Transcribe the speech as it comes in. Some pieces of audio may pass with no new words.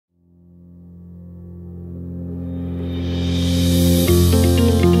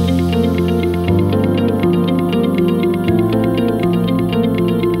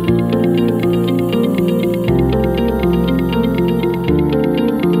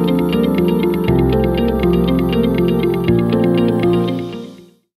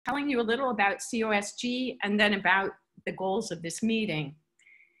COSG, and then about the goals of this meeting.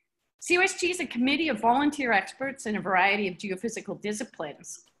 COSG is a committee of volunteer experts in a variety of geophysical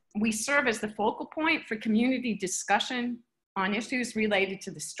disciplines. We serve as the focal point for community discussion on issues related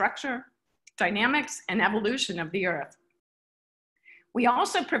to the structure, dynamics, and evolution of the Earth. We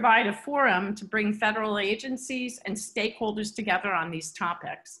also provide a forum to bring federal agencies and stakeholders together on these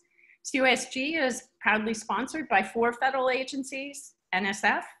topics. COSG is proudly sponsored by 4 federal agencies: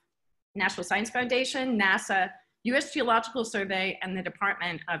 NSF, National Science Foundation, NASA, US Geological Survey, and the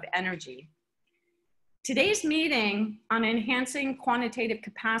Department of Energy. Today's meeting on enhancing quantitative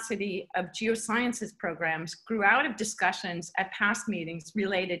capacity of geosciences programs grew out of discussions at past meetings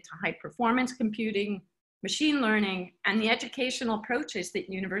related to high performance computing, machine learning, and the educational approaches that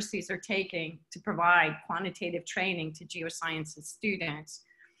universities are taking to provide quantitative training to geosciences students.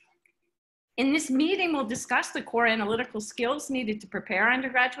 In this meeting, we'll discuss the core analytical skills needed to prepare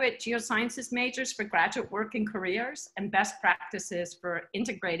undergraduate geosciences majors for graduate work and careers, and best practices for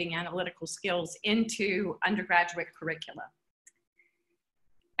integrating analytical skills into undergraduate curricula.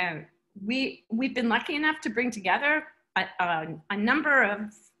 We've been lucky enough to bring together a number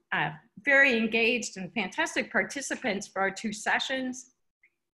of very engaged and fantastic participants for our 2 sessions.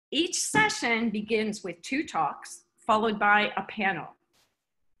 Each session begins with 2 talks, followed by a panel.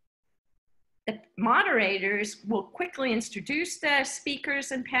 The moderators will quickly introduce the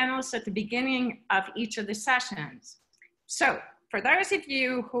speakers and panelists at the beginning of each of the sessions. So for those of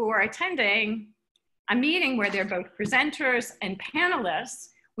you who are attending a meeting where they're both presenters and panelists,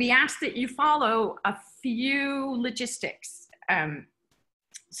 we ask that you follow a few logistics.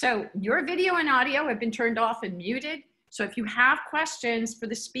 So your video and audio have been turned off and muted. So if you have questions for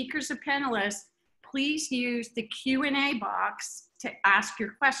the speakers or panelists, please use the Q&A box to ask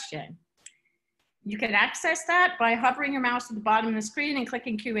your question. You can access that by hovering your mouse at the bottom of the screen and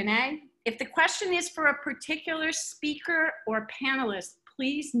clicking Q&A. If the question is for a particular speaker or panelist,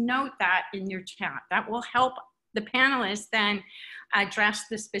 please note that in your chat. That will help the panelists then address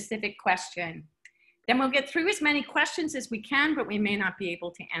the specific question. Then we'll get through as many questions as we can, but we may not be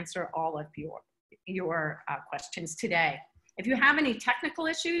able to answer all of your questions today. If you have any technical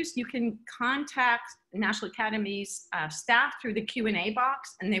issues, you can contact the National Academy's staff through the Q&A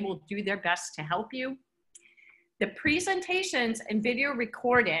box, and they will do their best to help you. The presentations and video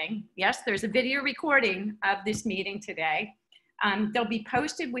recording, yes, there's a video recording of this meeting today. They'll be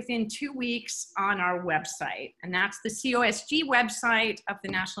posted within 2 weeks on our website, and that's the COSG website of the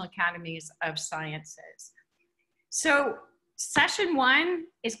National Academies of Sciences. So session 1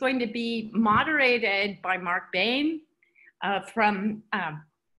 is going to be moderated by Mark Bain and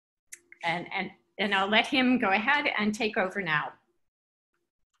I'll let him go ahead and take over now.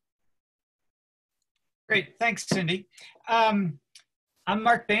 Great, thanks, Cindy. I'm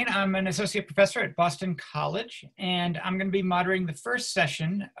Mark Bain. I'm an associate professor at Boston College, and I'm going to be moderating the first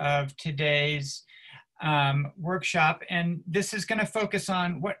session of today's workshop. And this is going to focus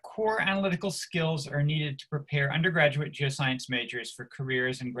on what core analytical skills are needed to prepare undergraduate geoscience majors for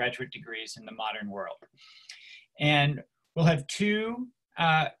careers and graduate degrees in the modern world. And we'll have 2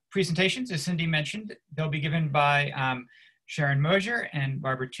 presentations, as Cindy mentioned. They'll be given by Sharon Mosher and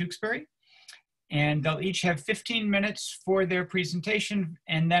Barbara Tewksbury. And they'll each have 15 minutes for their presentation.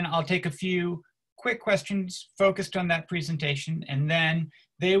 And then I'll take a few quick questions focused on that presentation. And then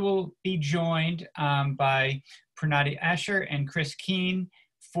they will be joined by Pranati Asher and Chris Keene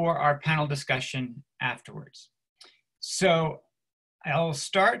for our panel discussion afterwards. So I'll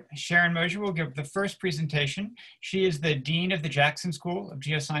start. Sharon Mosher will give the first presentation. She is the Dean of the Jackson School of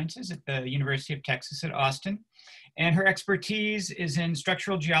Geosciences at the University of Texas at Austin. And her expertise is in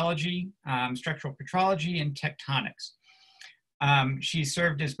structural geology, structural petrology, and tectonics. She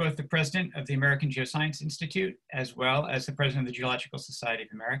served as both the president of the American Geoscience Institute as well as the president of the Geological Society of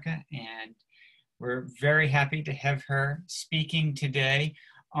America. And we're very happy to have her speaking today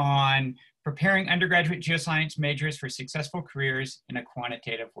on preparing undergraduate geoscience majors for successful careers in a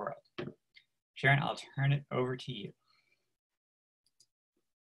quantitative world. Sharon, I'll turn it over to you.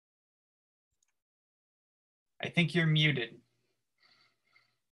 I think you're muted.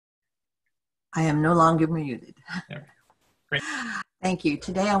 I am no longer muted. There. Great. Thank you.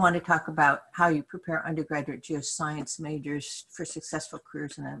 Today I want to talk about how you prepare undergraduate geoscience majors for successful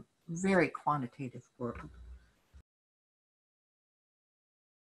careers in a very quantitative world.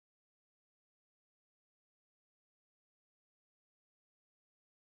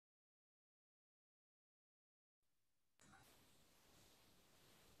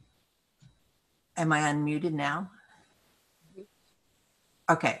 Am I unmuted now?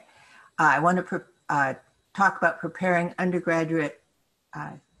 Okay. I want to talk about preparing undergraduate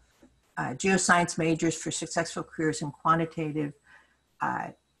geoscience majors for successful careers in quantitative,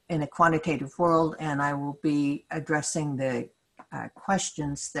 in a quantitative world, and I will be addressing the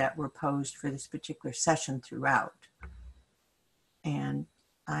questions that were posed for this particular session throughout. And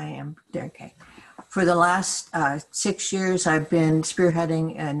I am there, okay. For the last 6 years, I've been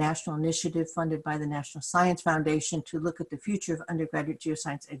spearheading a national initiative funded by the National Science Foundation to look at the future of undergraduate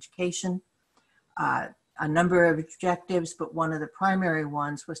geoscience education. A number of objectives, but one of the primary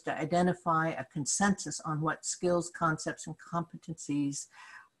ones was to identify a consensus on what skills, concepts, and competencies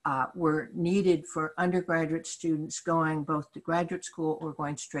were needed for undergraduate students going both to graduate school or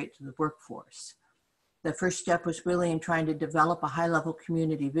going straight to the workforce. The first step was really in trying to develop a high-level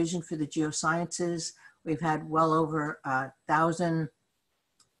community vision for the geosciences. We've had well over 1,000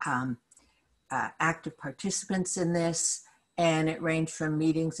 active participants in this, and it ranged from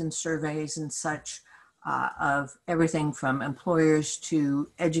meetings and surveys and such of everything from employers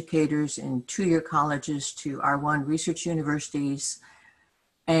to educators in two-year colleges to R1 research universities.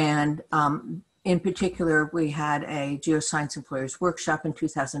 And in particular, we had a geoscience employers workshop in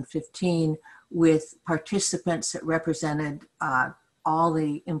 2015 with participants that represented all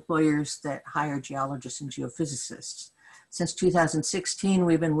the employers that hire geologists and geophysicists. Since 2016,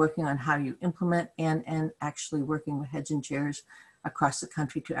 we've been working on how you implement and actually working with heads and chairs across the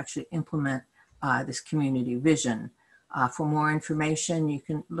country to actually implement this community vision. For more information, you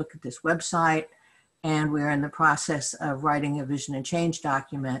can look at this website, and we're in the process of writing a vision and change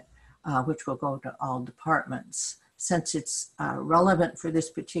document, which will go to all departments. Since it's relevant for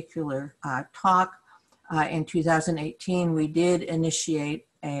this particular talk, in 2018, we did initiate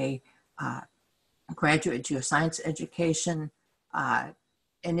a graduate geoscience education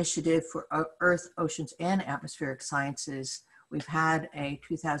initiative for Earth, Oceans, and Atmospheric Sciences. We've had a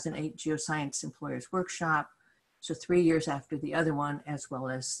 2008 Geoscience Employers Workshop, so 3 years after the other one, as well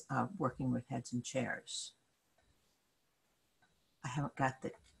as working with heads and chairs. I haven't got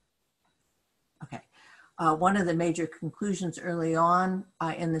the, okay. One of the major conclusions early on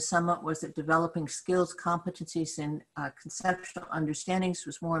in the summit was that developing skills, competencies, and conceptual understandings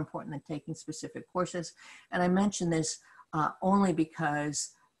was more important than taking specific courses. And I mention this only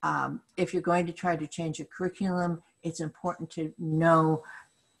because if you're going to try to change a curriculum, it's important to know,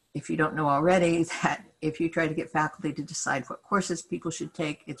 if you don't know already, that if you try to get faculty to decide what courses people should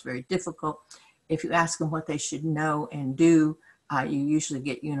take, it's very difficult. If you ask them what they should know and do, you usually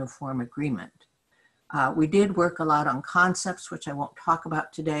get uniform agreement. We did work a lot on concepts, which I won't talk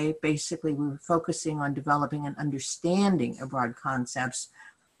about today. Basically, we were focusing on developing an understanding of broad concepts,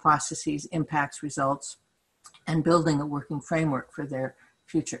 processes, impacts, results, and building a working framework for their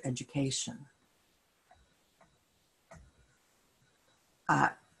future education.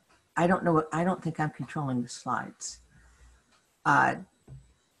 I don't think I'm controlling the slides.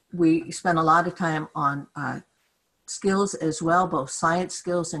 We spent a lot of time on skills as well, both science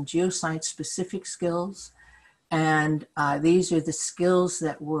skills and geoscience specific skills. And these are the skills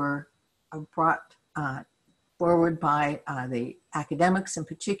that were brought forward by the academics in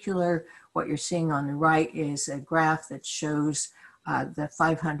particular. What you're seeing on the right is a graph that shows the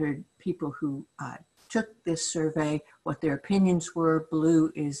 500 people who took this survey, what their opinions were.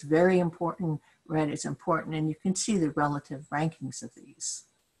 Blue is very important, red is important, and you can see the relative rankings of these.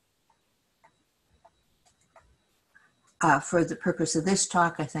 For the purpose of this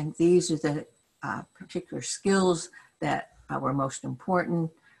talk, I think these are the particular skills that were most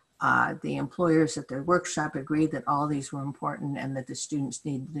important. The employers at their workshop agreed that all these were important and that the students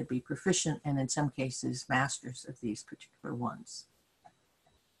needed to be proficient, and in some cases, masters of these particular ones.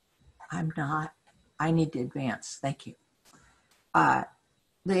 I need to advance, thank you. The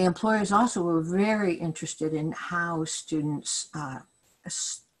employers also were very interested in how students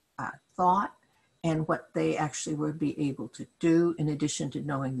thought and what they actually would be able to do in addition to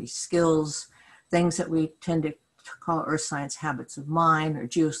knowing these skills, things that we tend to call earth science habits of mind or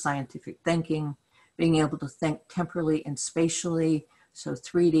geoscientific thinking, being able to think temporally and spatially, so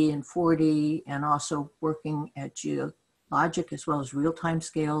 3D and 4D, and also working at geologic as well as real-time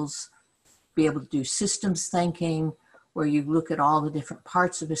scales, be able to do systems thinking, where you look at all the different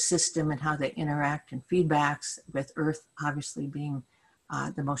parts of a system and how they interact and feedbacks, with Earth obviously being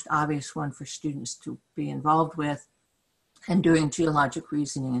the most obvious one for students to be involved with, and doing geologic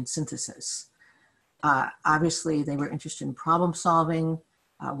reasoning and synthesis. Obviously, they were interested in problem solving,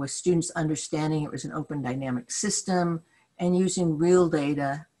 with students understanding it was an open dynamic system, and using real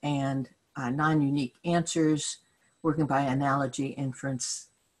data and non-unique answers, working by analogy, inference,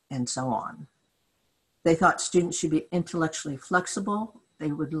 and so on. They thought students should be intellectually flexible.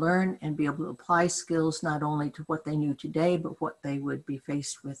 they would learn and be able to apply skills not only to what they knew today, but what they would be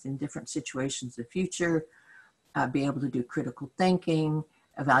faced with in different situations in the future, be able to do critical thinking,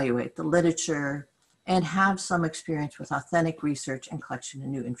 evaluate the literature, and have some experience with authentic research and collection of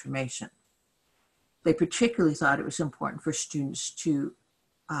new information. They particularly thought it was important for students to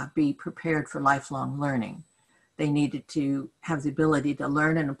be prepared for lifelong learning. They needed to have the ability to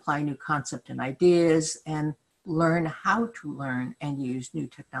learn and apply new concepts and ideas and learn how to learn and use new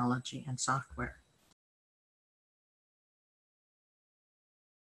technology and software.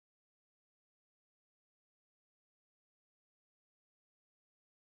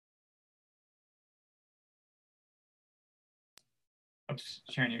 Oops,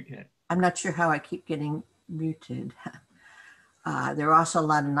 Sharon, you're good. I'm not sure how I keep getting muted. There are also a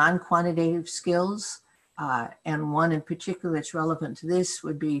lot of non-quantitative skills, and one in particular that's relevant to this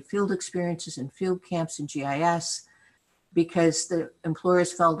would be field experiences in field camps and GIS, because the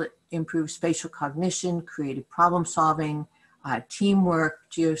employers felt it improved spatial cognition, creative problem solving, teamwork,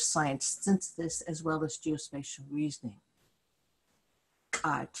 geoscience synthesis, as well as geospatial reasoning.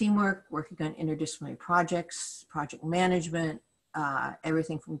 Teamwork, working on interdisciplinary projects, project management,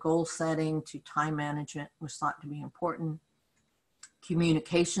 everything from goal setting to time management was thought to be important.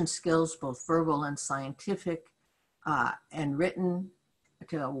 Communication skills, both verbal and scientific, and written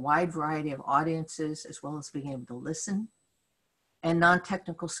to a wide variety of audiences, as well as being able to listen. And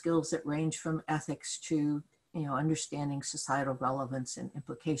non-technical skills that range from ethics to, understanding societal relevance and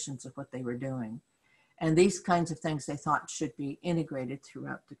implications of what they were doing. And these kinds of things they thought should be integrated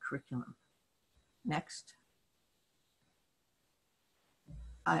throughout the curriculum. Next.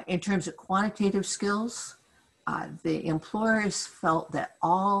 In terms of quantitative skills, the employers felt that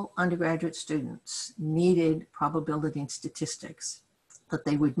all undergraduate students needed probability and statistics, that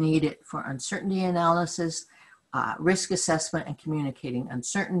they would need it for uncertainty analysis, risk assessment and communicating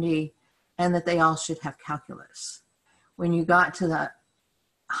uncertainty, and that they all should have calculus. When you got to the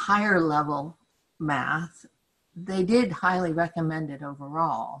higher level math, they did highly recommend it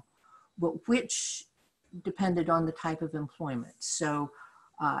overall, but which depended on the type of employment. So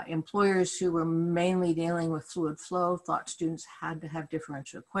employers who were mainly dealing with fluid flow thought students had to have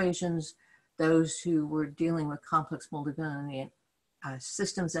differential equations. Those who were dealing with complex multivariate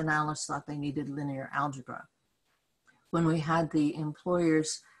systems analysis thought they needed linear algebra. When we had the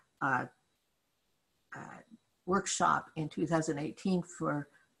employers workshop in 2018 for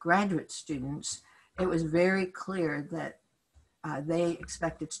graduate students, it was very clear that they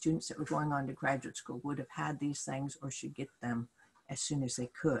expected students that were going on to graduate school would have had these things or should get them as soon as they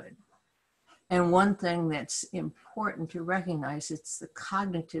could. And one thing that's important to recognize, it's the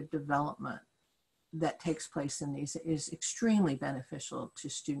cognitive development that takes place in these is extremely beneficial to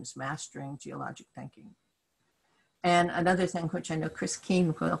students mastering geologic thinking. And another thing, which I know Chris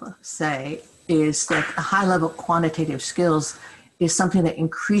Keene will say, is that a high-level quantitative skills is something that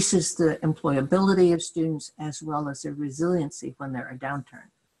increases the employability of students as well as their resiliency when they're a downturn.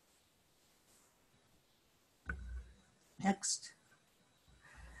 Next.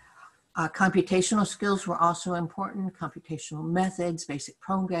 Computational skills were also important. Computational methods, basic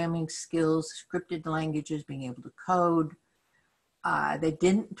programming skills, scripted languages, being able to code. They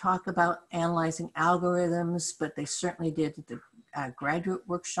didn't talk about analyzing algorithms, but they certainly did at the graduate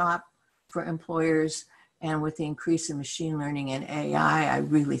workshop for employers. And with the increase in machine learning and AI, I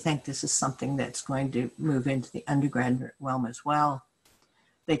really think this is something that's going to move into the undergraduate realm as well.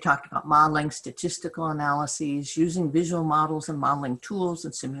 They talked about modeling, statistical analyses, using visual models and modeling tools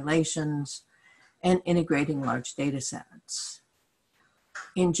and simulations, and integrating large data sets.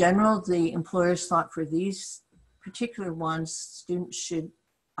 In general, the employers thought for these particular ones, students should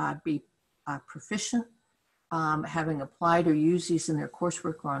be proficient, having applied or used these in their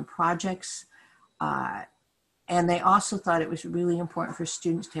coursework or on projects. And they also thought it was really important for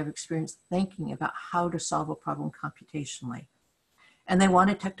students to have experience thinking about how to solve a problem computationally. And they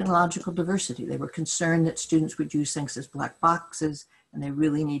wanted technological diversity. They were concerned that students would use things as black boxes, and they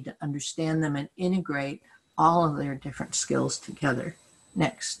really need to understand them and integrate all of their different skills together.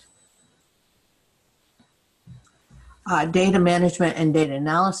 Next. Data management and data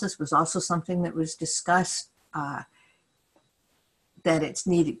analysis was also something that was discussed, that it's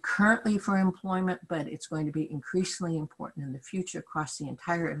needed currently for employment, but it's going to be increasingly important in the future across the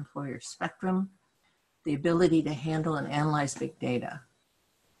entire employer spectrum. The ability to handle and analyze big data.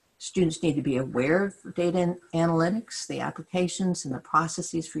 Students need to be aware of data analytics, the applications and the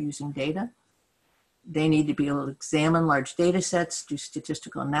processes for using data. They need to be able to examine large data sets, do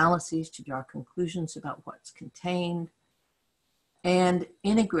statistical analyses to draw conclusions about what's contained, and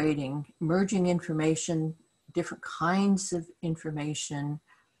integrating, merging information, different kinds of information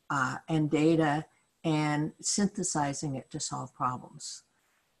and data and synthesizing it to solve problems.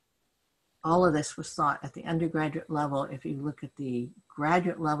 All of this was thought at the undergraduate level. If you look at the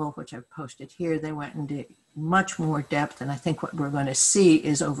graduate level, which I've posted here, they went into much more depth. And I think what we're going to see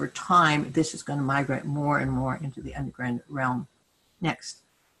is over time, this is going to migrate more and more into the undergraduate realm. Next.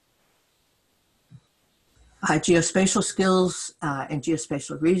 Geospatial skills and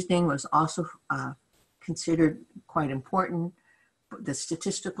geospatial reasoning was also considered quite important. The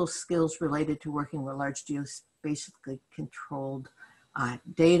statistical skills related to working with large geospatially controlled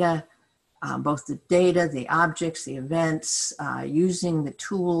data, both the data, the objects, the events, using the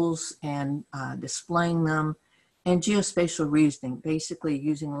tools and displaying them, and geospatial reasoning, basically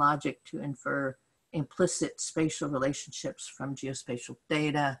using logic to infer implicit spatial relationships from geospatial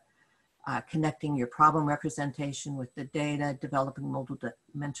data, connecting your problem representation with the data, developing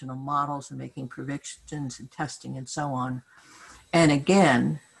multidimensional models and making predictions and testing and so on. And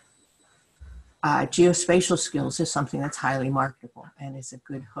again, geospatial skills is something that's highly marketable and is a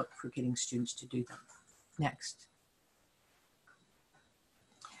good hook for getting students to do them. Next.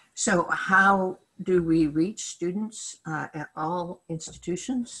 So how do we reach students at all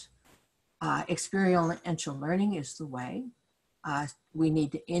institutions? Experiential learning is the way. We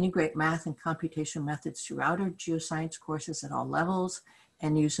need to integrate math and computational methods throughout our geoscience courses at all levels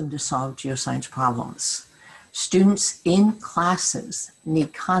and use them to solve geoscience problems. Students in classes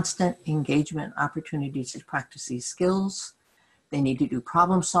need constant engagement opportunities to practice these skills. They need to do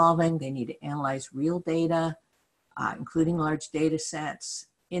problem solving. They need to analyze real data, including large data sets,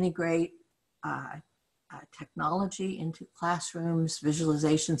 integrate technology into classrooms,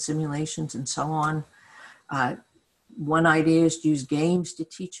 visualization, simulations, and so on. One idea is to use games to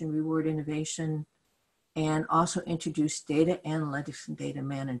teach and reward innovation, and also introduce data analytics and data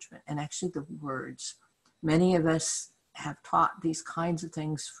management. And actually the words, many of us have taught these kinds of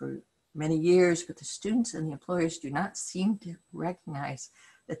things for many years, but the students and the employers do not seem to recognize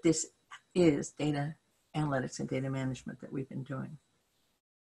that this is data analytics and data management that we've been doing.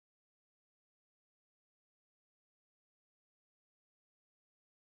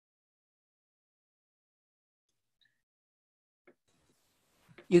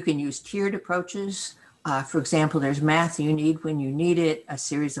 You can use tiered approaches. For example, there's math you need when you need it, a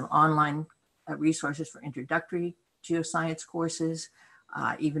series of online resources for introductory geoscience courses,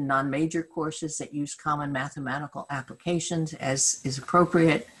 even non-major courses that use common mathematical applications as is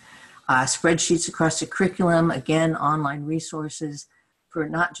appropriate. Spreadsheets across the curriculum, again, online resources for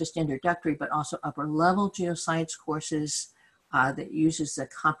not just introductory, but also upper level geoscience courses that uses the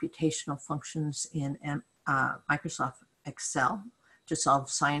computational functions in Microsoft Excel to solve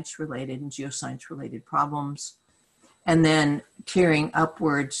science-related and geoscience-related problems. And then tiering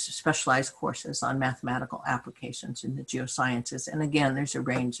upwards specialized courses on mathematical applications in the geosciences. And again, there's a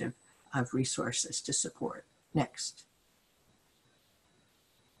range of resources to support. Next.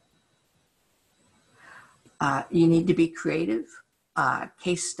 You need to be creative.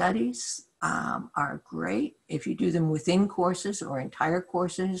 Case studies are great if you do them within courses or entire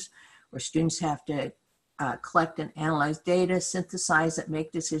courses where students have to collect and analyze data, synthesize it,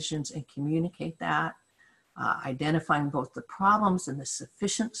 make decisions, and communicate that. Identifying both the problems and the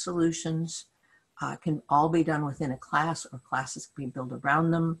sufficient solutions can all be done within a class, or classes can be built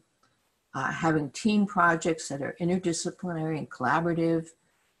around them. Having team projects that are interdisciplinary and collaborative.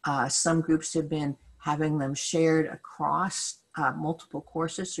 Some groups have been having them shared across multiple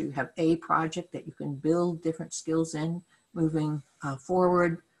courses, so you have a project that you can build different skills in moving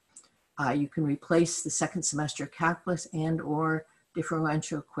forward. You can replace the second semester calculus and or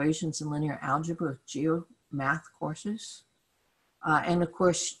differential equations and linear algebra with geomath courses. And of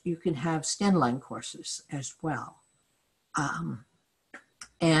course, you can have standalone courses as well.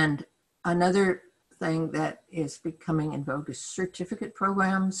 And another thing that is becoming in vogue is certificate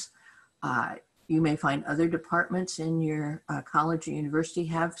programs. You may find other departments in your college or university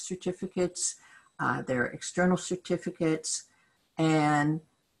have certificates. There are external certificates, and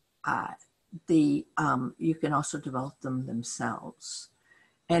you can also develop them themselves.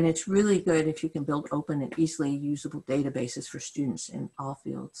 And it's really good if you can build open and easily usable databases for students in all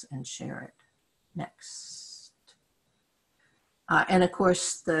fields and share it. Next. And of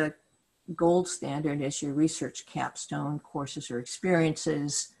course, the gold standard is your research capstone courses or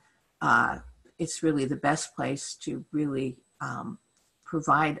experiences. It's really the best place to really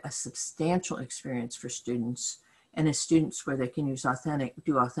provide a substantial experience for students, and as students where they can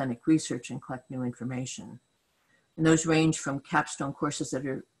do authentic research and collect new information. And those range from capstone courses that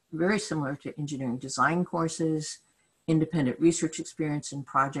are very similar to engineering design courses, independent research experience in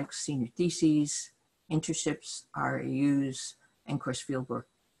projects, senior theses, internships, RAUs, and course fieldwork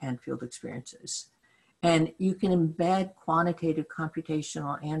and field experiences. And you can embed quantitative,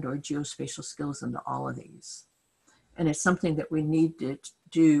 computational, and or geospatial skills into all of these. And it's something that we need to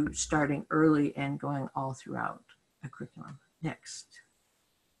do starting early and going all throughout a curriculum. Next.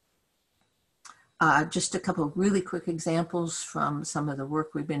 Just a couple of really quick examples from some of the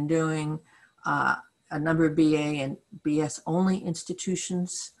work we've been doing. A number of BA and BS only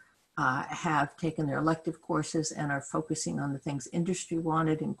institutions have taken their elective courses and are focusing on the things industry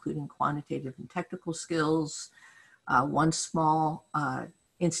wanted, including quantitative and technical skills. One small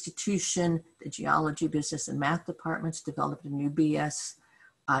institution, the geology, business, and math departments developed a new BS,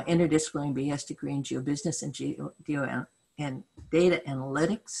 interdisciplinary BS degree in geobusiness and data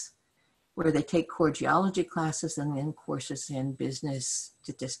analytics, where they take core geology classes and then courses in business,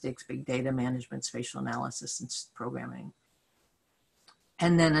 statistics, big data management, spatial analysis, and programming.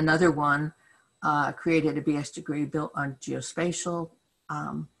 And then another one created a BS degree built on geospatial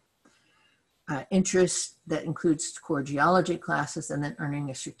interest that includes core geology classes and then earning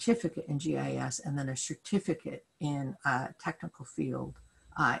a certificate in GIS and then a certificate in technical field,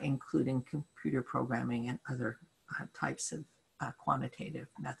 including computer programming and other types of quantitative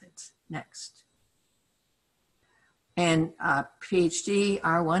methods. Next. And PhD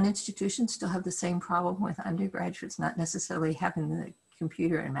R1 institutions still have the same problem with undergraduates not necessarily having the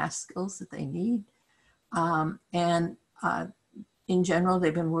computer and math skills that they need. In general,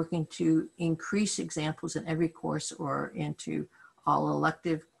 they've been working to increase examples in every course or into all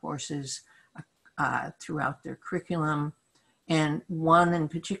elective courses throughout their curriculum. And one in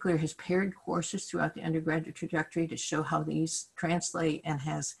particular has paired courses throughout the undergraduate trajectory to show how these translate and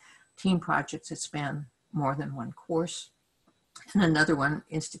has team projects that span more than one course. And another one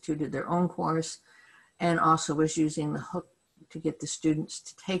instituted their own course and also was using the hook to get the students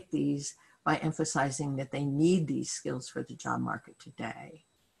to take these by emphasizing that they need these skills for the job market today.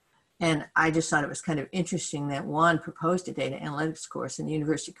 And I just thought it was kind of interesting that one proposed a data analytics course and the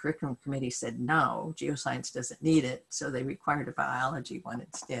university curriculum committee said, no, geoscience doesn't need it. So they required a biology one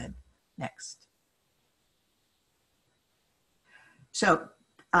instead. Next. So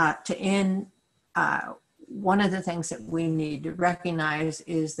to end, one of the things that we need to recognize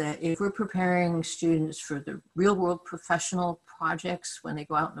is that if we're preparing students for the real world professional projects when they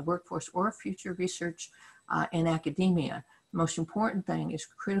go out in the workforce or future research in academia, the most important thing is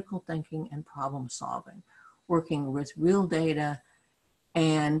critical thinking and problem solving, working with real data.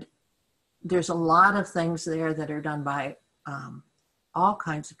 And there's a lot of things there that are done by all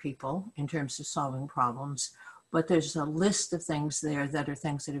kinds of people in terms of solving problems. But there's a list of things there that are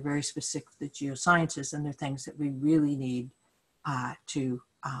things that are very specific to geosciences, and they're things that we really need to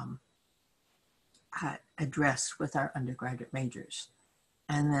address with our undergraduate majors.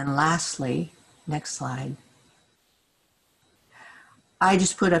 And then lastly, next slide. I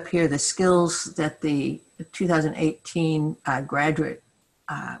just put up here the skills that the 2018 graduate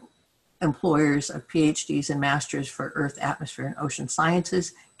employers of PhDs and masters for Earth, Atmosphere, and Ocean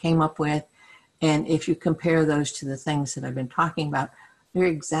Sciences came up with. And if you compare those to the things that I've been talking about, they're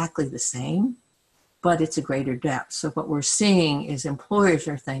exactly the same, but it's a greater depth. So what we're seeing is employers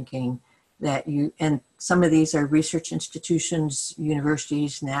are thinking that and some of these are research institutions,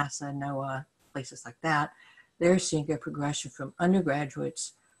 universities, NASA, NOAA, places like that. They're seeing a progression from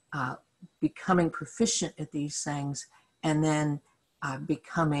undergraduates becoming proficient at these things and then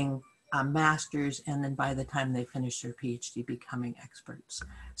becoming masters, and then by the time they finish their PhD, becoming experts.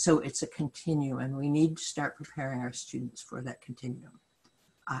 So it's a continuum, and we need to start preparing our students for that continuum.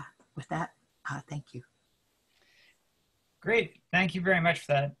 With that, thank you. Great, thank you very much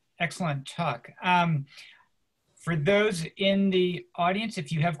for that excellent talk. For those in the audience,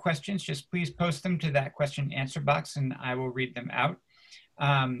 if you have questions, just please post them to that question and answer box and I will read them out.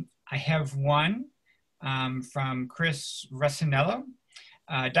 I have one from Chris Russinello.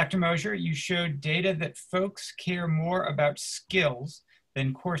 Dr. Mosher, you showed data that folks care more about skills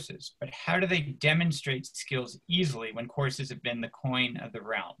than courses, but how do they demonstrate skills easily when courses have been the coin of the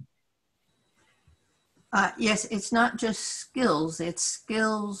realm? Yes, it's not just skills, it's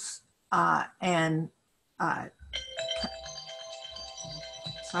skills and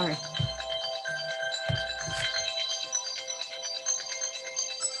sorry.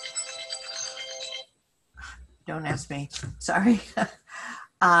 Don't ask me, sorry.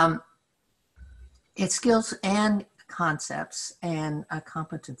 It's skills and concepts and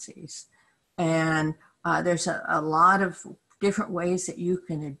competencies. And there's a lot of different ways that you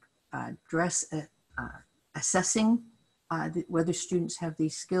can address assessing whether students have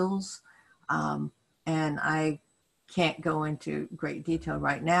these skills. And I can't go into great detail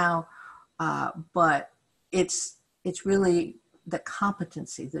right now, but it's really the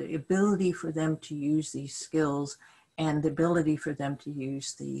competency, the ability for them to use these skills and the ability for them to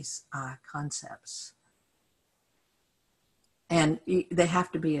use these concepts. And they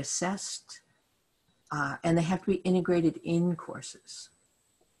have to be assessed and they have to be integrated in courses.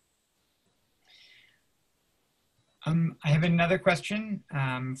 I have another question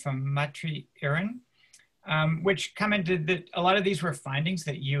from Matri Iran, which commented that a lot of these were findings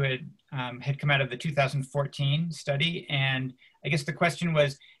that you had come out of the 2014 study. And I guess the question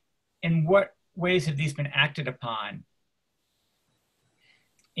was, in what ways have these been acted upon?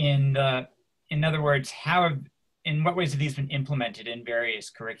 In other words, in what ways have these been implemented in various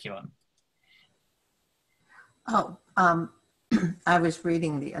curriculum? Oh, I was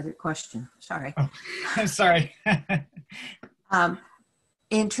reading the other question, sorry. Oh, sorry.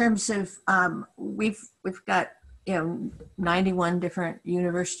 In terms of, we've got 91 different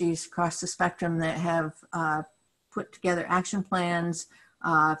universities across the spectrum that have put together action plans.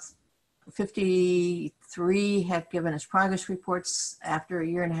 53 have given us progress reports after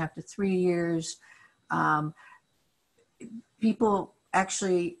 1.5 to 3 years. People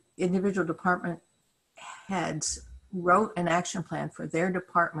actually, individual department heads wrote an action plan for their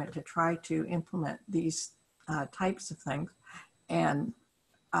department to try to implement these types of things. And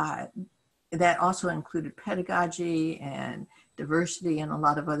that also included pedagogy and diversity and a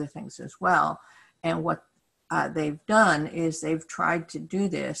lot of other things as well. And what they've done is they've tried to do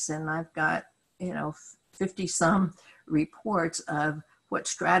this, and I've got 50 some reports of what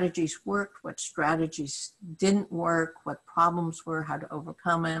strategies worked, what strategies didn't work, what problems were, how to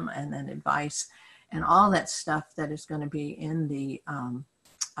overcome them, and then advice and all that stuff that is going to be in the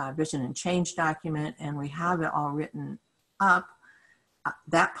vision and change document. And we have it all written up,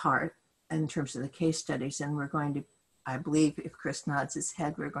 that part in terms of the case studies. And we're going to, I believe if Chris nods his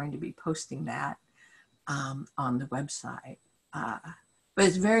head, we're going to be posting that on the website. But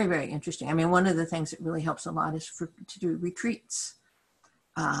it's very, very interesting. I mean, one of the things that really helps a lot is to do retreats,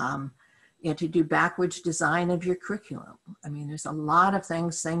 to do backwards design of your curriculum. I mean, there's a lot of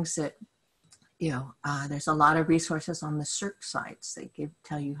things that, there's a lot of resources on the CERC sites that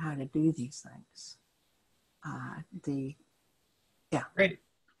tell you how to do these things. Great.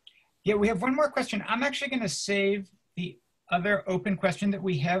 Yeah, we have one more question. I'm actually going to save the other open question that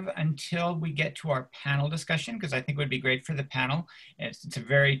we have until we get to our panel discussion, because I think it would be great for the panel. It's a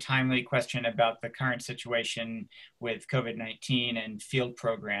very timely question about the current situation with COVID-19 and field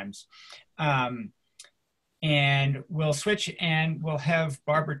programs. And we'll switch and we'll have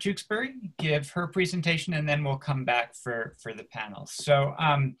Barbara Tewksbury give her presentation, and then we'll come back for the panel. So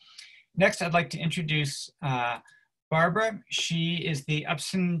next I'd like to introduce Barbara. She is the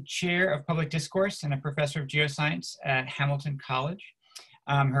Upson Chair of Public Discourse and a professor of geoscience at Hamilton College.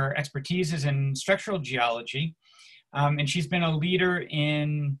 Her expertise is in structural geology, and she's been a leader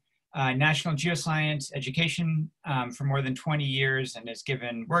in national geoscience education for more than 20 years and has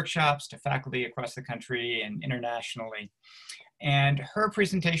given workshops to faculty across the country and internationally. And her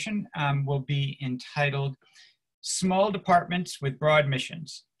presentation will be entitled Small Departments with Broad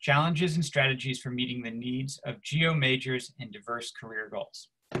Missions, Challenges and Strategies for Meeting the Needs of Geo Majors and Diverse Career Goals.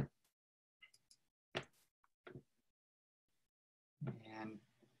 And,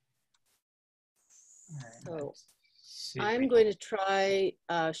 so I'm going to try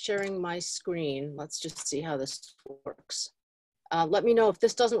sharing my screen. Let's just see how this works. Let me know if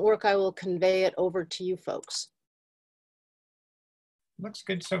this doesn't work. I will convey it over to you folks. Looks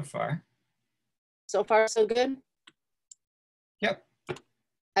good so far. So far, so good? Yep.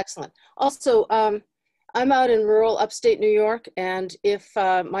 Excellent. Also, I'm out in rural upstate New York, and if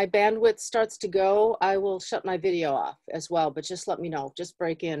my bandwidth starts to go, I will shut my video off as well, but just let me know. Just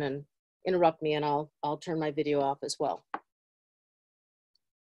break in and interrupt me, and I'll turn my video off as well.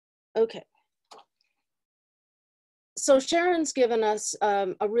 Okay. So Sharon's given us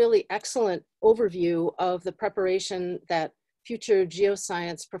a really excellent overview of the preparation that future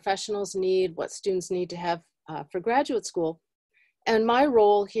geoscience professionals need, what students need to have for graduate school. And my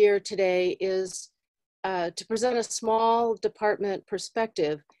role here today is to present a small department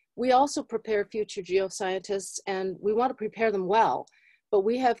perspective. We also prepare future geoscientists, and we want to prepare them well, but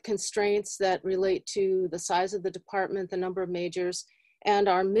we have constraints that relate to the size of the department, the number of majors, and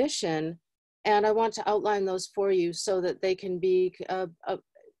our mission. And I want to outline those for you so that they can be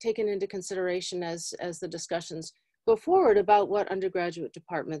taken into consideration as the discussions go forward about what undergraduate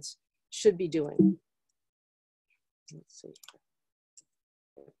departments should be doing. Let's see.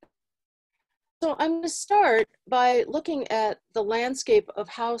 So I'm going to start by looking at the landscape of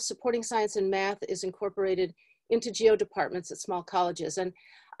how supporting science and math is incorporated into geo departments at small colleges. And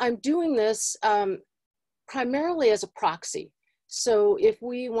I'm doing this primarily as a proxy. So if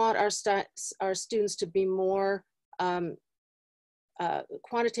we want our students to be more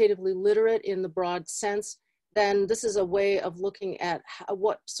quantitatively literate in the broad sense, then this is a way of looking at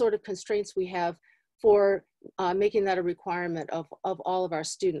what sort of constraints we have for making that a requirement of all of our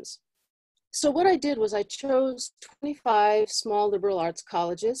students. So what I did was I chose 25 small liberal arts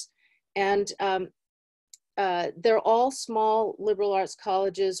colleges, and they're all small liberal arts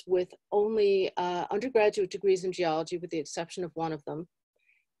colleges with only undergraduate degrees in geology, with the exception of one of them.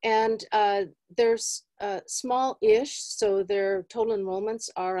 And they're small-ish, so their total enrollments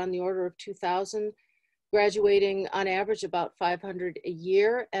are on the order of 2,000, graduating on average about 500 a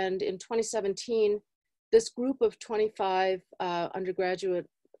year. And in 2017, this group of 25 undergraduate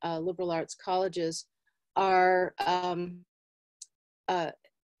liberal arts colleges are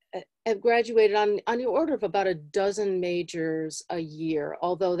have graduated on the order of about a dozen majors a year,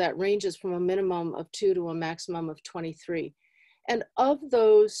 although that ranges from a minimum of 2 to a maximum of 23. And of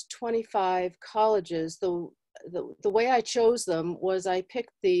those 25 colleges, the way I chose them was I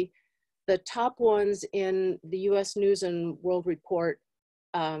picked the top ones in the US News and World Report.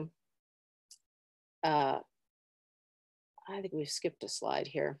 I think we've skipped a slide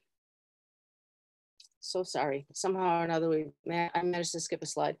here. So sorry, somehow or another I managed to skip a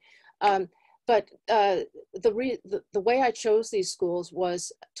slide. But the way I chose these schools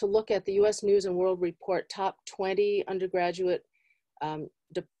was to look at the US News and World Report top 20 undergraduate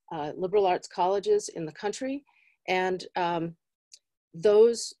liberal arts colleges in the country. And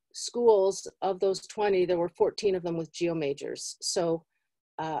those schools, of those 20, there were 14 of them with geo majors. So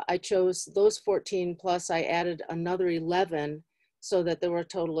I chose those 14, plus I added another 11, so that there were a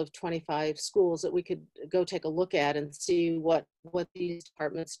total of 25 schools that we could go take a look at and see what these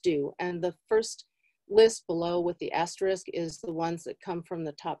departments do. And the first list below with the asterisk is the ones that come from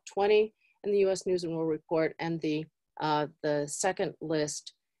the top 20 in the US News and World Report, and the second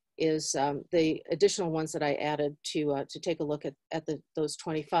list is the additional ones that I added to take a look at those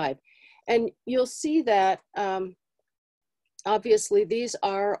 25. And you'll see that obviously these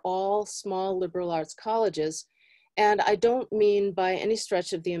are all small liberal arts colleges. And I don't mean by any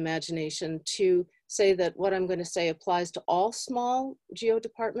stretch of the imagination to say that what I'm going to say applies to all small geo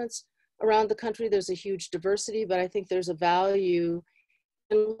departments around the country. There's a huge diversity, but I think there's a value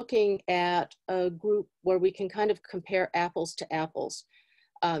in looking at a group where we can kind of compare apples to apples,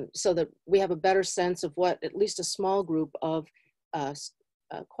 so that we have a better sense of what at least a small group of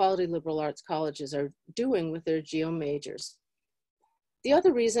quality liberal arts colleges are doing with their geo majors. The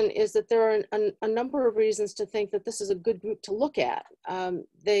other reason is that there are a number of reasons to think that this is a good group to look at.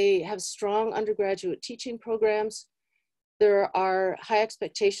 They have strong undergraduate teaching programs. There are high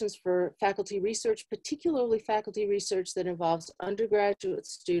expectations for faculty research, particularly faculty research that involves undergraduate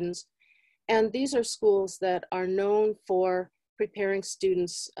students. And these are schools that are known for preparing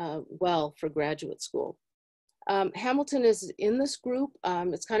students well for graduate school. Hamilton is in this group.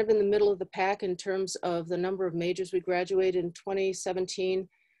 It's kind of in the middle of the pack in terms of the number of majors we graduated. In 2017,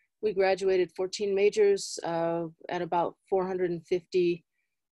 we graduated 14 majors at about 450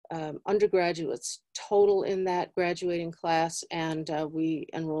 undergraduates total in that graduating class, and we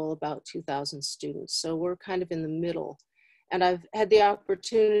enroll about 2,000 students. So we're kind of in the middle. And I've had the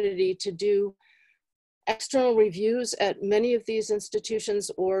opportunity to do external reviews at many of these institutions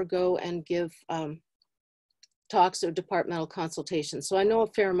or go and give talks or departmental consultations. So I know a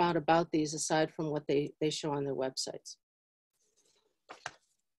fair amount about these aside from what they show on their websites.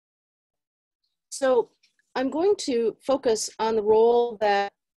 So I'm going to focus on the role that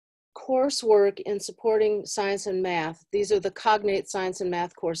coursework in supporting science and math, these are the cognate science and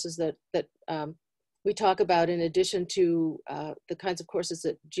math courses that we talk about in addition to the kinds of courses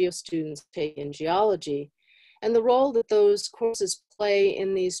that geo students take in geology, and the role that those courses play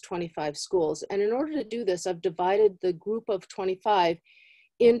in these 25 schools. And in order to do this, I've divided the group of 25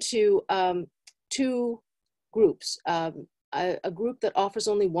 into two groups. A group that offers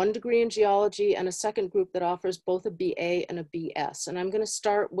only 1 degree in geology, and a second group that offers both a BA and a BS. And I'm going to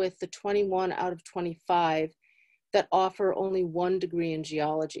start with the 21 out of 25 that offer only 1 degree in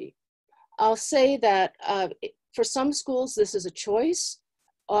geology. I'll say that for some schools, this is a choice,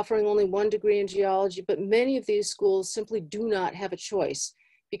 offering only 1 degree in geology, but many of these schools simply do not have a choice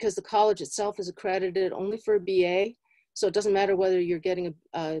because the college itself is accredited only for a BA. So it doesn't matter whether you're getting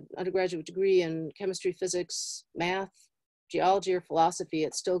an undergraduate degree in chemistry, physics, math, geology, or philosophy,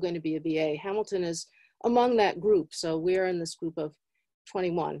 it's still going to be a BA. Hamilton is among that group, so we're in this group of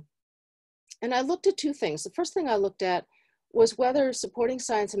 21. And I looked at 2 things. The first thing I looked at was whether supporting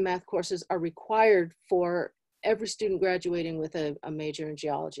science and math courses are required for every student graduating with a major in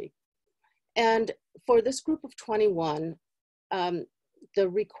geology. And for this group of 21, the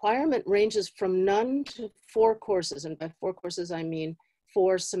requirement ranges from none to 4 courses. And by 4 courses, I mean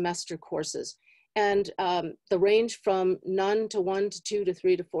 4 semester courses. And the range from none to 1 to 2 to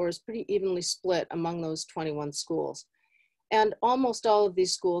 3 to 4 is pretty evenly split among those 21 schools. And almost all of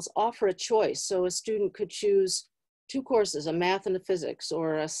these schools offer a choice. So a student could choose 2 courses, a math and a physics,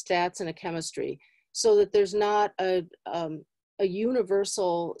 or a stats and a chemistry, so that there's not a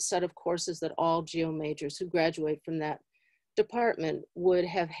universal set of courses that all geo majors who graduate from that department would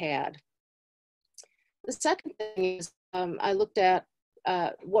have had. The second thing is I looked at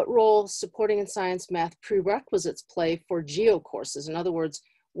what role supporting and science math prerequisites play for geo courses. In other words,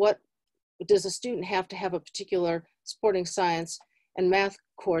 what does a student have to have a particular supporting science and math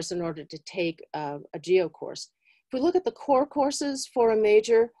course in order to take a geo course? If we look at the core courses for a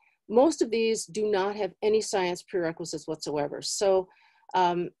major, most of these do not have any science prerequisites whatsoever. So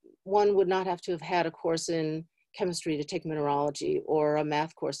one would not have to have had a course in chemistry to take mineralogy or a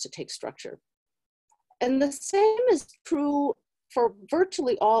math course to take structure. And the same is true for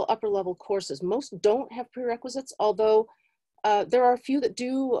virtually all upper level courses. Most don't have prerequisites, although there are a few that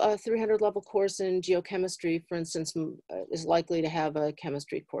do. A 300 level course in geochemistry, for instance, is likely to have a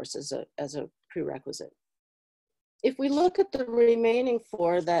chemistry course as a prerequisite. If we look at the remaining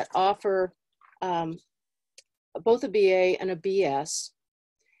 4 that offer both a BA and a BS,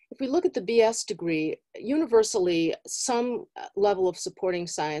 if we look at the BS degree, universally, some level of supporting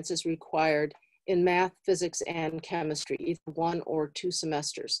science is required in math, physics, and chemistry, either 1 or 2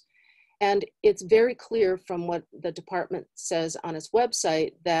 semesters. And it's very clear from what the department says on its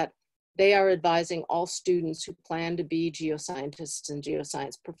website that they are advising all students who plan to be geoscientists and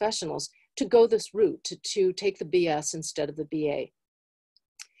geoscience professionals to go this route, to take the BS instead of the BA.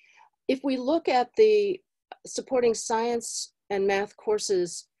 If we look at the supporting science and math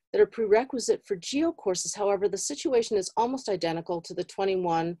courses that are prerequisite for geo courses, however, the situation is almost identical to the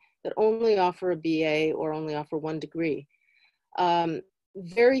 21 that only offer a BA or only offer 1 degree.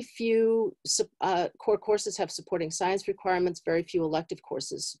 Very few core courses have supporting science requirements. Very few elective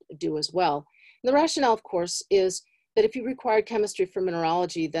courses do as well. And the rationale, of course, is that if you required chemistry for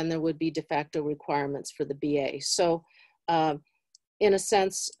mineralogy, then there would be de facto requirements for the BA. So in a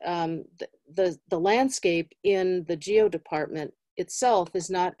sense, the landscape in the geo department itself is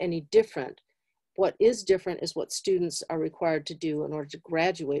not any different. What is different is what students are required to do in order to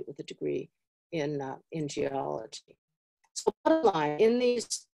graduate with a degree in geology. So bottom line, in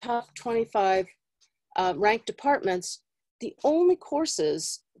these top 25 ranked departments, the only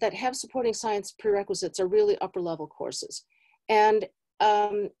courses that have supporting science prerequisites are really upper level courses. And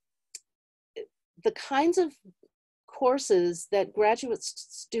the kinds of courses that graduate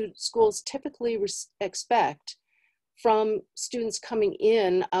schools typically expect from students coming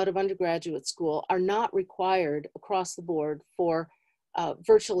in out of undergraduate school are not required across the board for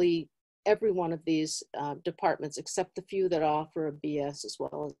virtually every one of these departments, except the few that offer a BS as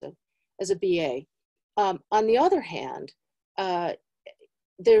well as a BA. On the other hand,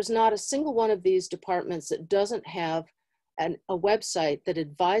 there's not a single one of these departments that doesn't have a website that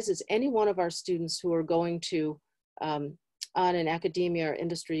advises any one of our students who are going to on an academia or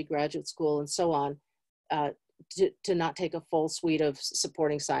industry, graduate school, and so on, to not take a full suite of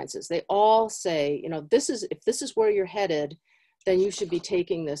supporting sciences. They all say, you know, if this is where you're headed, then you should be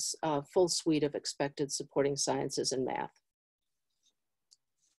taking this full suite of expected supporting sciences and math.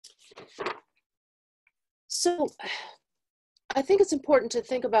 So I think it's important to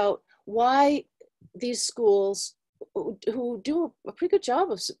think about why these schools who do a pretty good job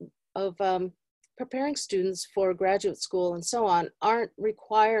of preparing students for graduate school and so on aren't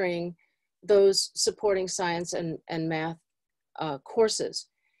requiring those supporting science and math courses.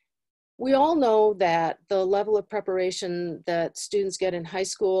 We all know that the level of preparation that students get in high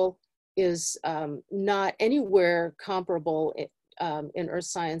school is not anywhere comparable in earth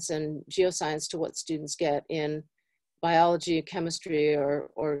science and geoscience to what students get in biology, chemistry,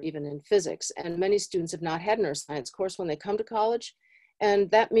 or even in physics. And many students have not had an earth science course when they come to college.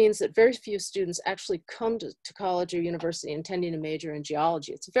 And that means that very few students actually come to college or university intending to major in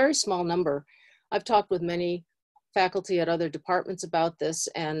geology. It's a very small number. I've talked with many faculty at other departments about this,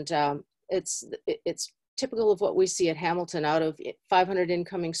 and it's typical of what we see at Hamilton. Out of 500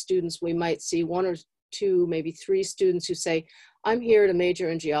 incoming students, we might see 1 or 2, maybe 3 students who say, I'm here to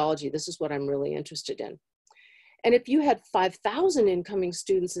major in geology. This is what I'm really interested in. And if you had 5,000 incoming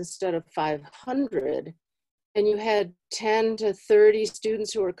students instead of 500, and you had 10 to 30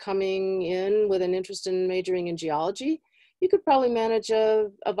 students who are coming in with an interest in majoring in geology, you could probably manage a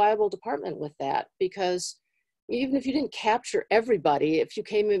viable department with that, because even if you didn't capture everybody, if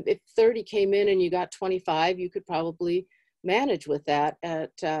 30 came in and you got 25, you could probably manage with that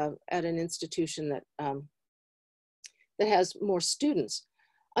at an institution that that has more students.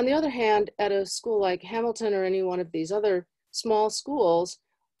 On the other hand, at a school like Hamilton or any one of these other small schools,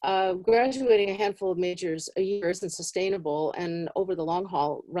 graduating a handful of majors a year isn't sustainable, and over the long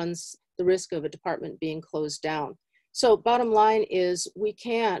haul runs the risk of a department being closed down. So bottom line is we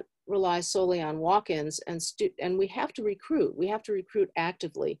can't rely solely on walk-ins, and we have to recruit. We have to recruit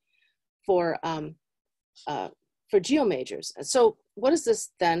actively for geo majors. So what does this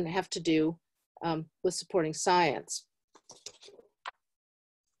then have to do with supporting science?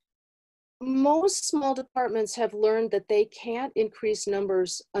 Most small departments have learned that they can't increase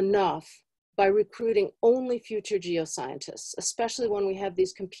numbers enough by recruiting only future geoscientists, especially when we have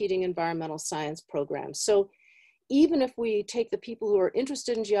these competing environmental science programs. So even if we take the people who are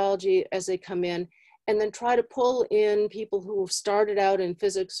interested in geology as they come in, and then try to pull in people who started out in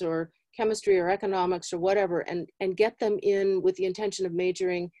physics or chemistry or economics or whatever, and get them in with the intention of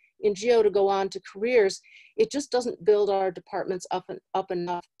majoring in geo to go on to careers, it just doesn't build our departments up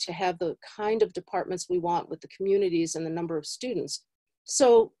enough to have the kind of departments we want with the communities and the number of students.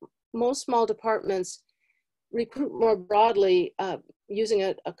 So most small departments recruit more broadly using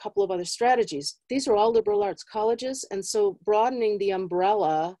a couple of other strategies. These are all liberal arts colleges, and so broadening the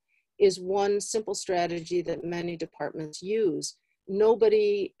umbrella is one simple strategy that many departments use.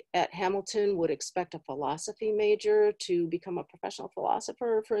 Nobody at Hamilton would expect a philosophy major to become a professional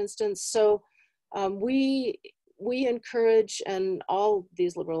philosopher, for instance. So we encourage, and all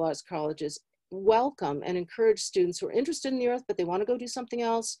these liberal arts colleges welcome and encourage students who are interested in the earth, but they want to go do something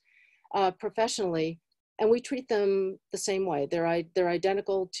else professionally. And we treat them the same way. They're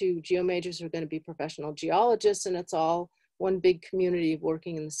identical to geo majors who are going to be professional geologists, and it's all one big community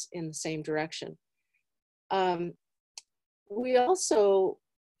working in the same direction. We also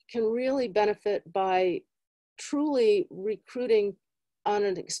can really benefit by truly recruiting on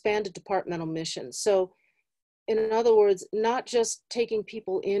an expanded departmental mission. So in other words, not just taking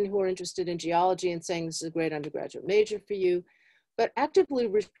people in who are interested in geology and saying this is a great undergraduate major for you, but actively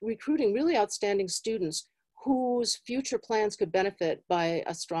recruiting really outstanding students whose future plans could benefit by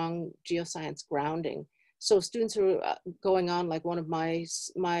a strong geoscience grounding. So students who are going on, like one of my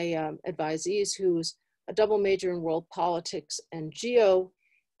advisees who's a double major in world politics and geo,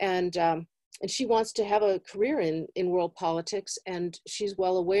 and she wants to have a career in world politics, and she's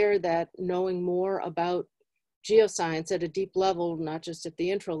well aware that knowing more about geoscience at a deep level, not just at the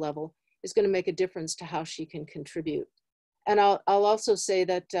intro level, is going to make a difference to how she can contribute. And I'll also say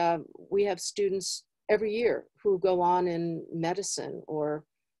that we have students every year who go on in medicine or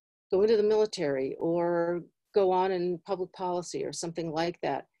go into the military or go on in public policy or something like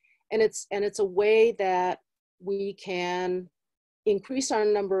that. And it's a way that we can increase our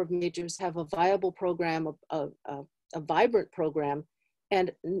number of majors, have a viable program, a vibrant program,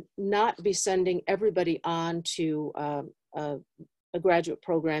 and not be sending everybody on to a graduate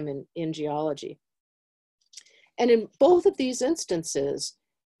program in geology. And in both of these instances,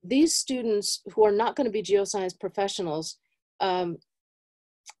 these students who are not going to be geoscience professionals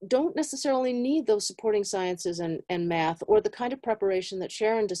don't necessarily need those supporting sciences and math or the kind of preparation that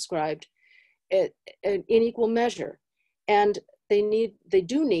Sharon described in equal measure. And they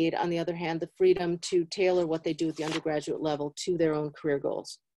do need, on the other hand, the freedom to tailor what they do at the undergraduate level to their own career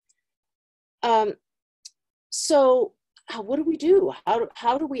goals. So what do we do?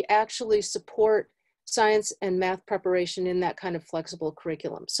 How do we actually support science and math preparation in that kind of flexible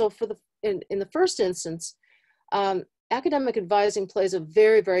curriculum? So in the first instance, academic advising plays a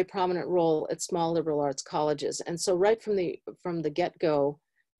very, very prominent role at small liberal arts colleges. And so right from the get-go,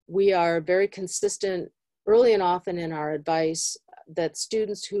 we are very consistent early and often in our advice that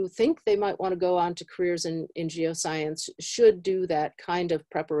students who think they might want to go on to careers in geoscience should do that kind of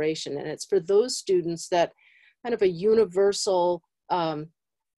preparation. And it's for those students that kind of a universal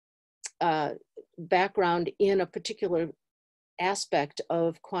background in a particular aspect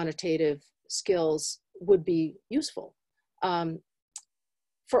of quantitative skills would be useful.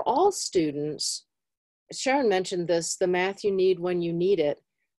 For all students, Sharon mentioned this, the math you need when you need it.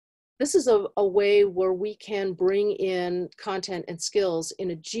 This is a way where we can bring in content and skills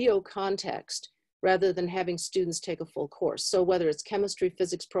in a geo context rather than having students take a full course. So whether it's chemistry,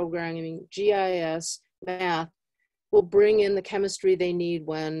 physics, programming, GIS, math, we'll bring in the chemistry they need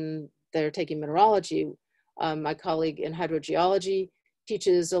when they're taking mineralogy. My colleague in hydrogeology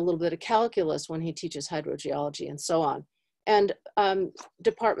teaches a little bit of calculus when he teaches hydrogeology, and so on. And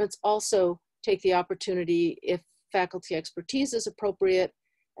departments also take the opportunity, if faculty expertise is appropriate,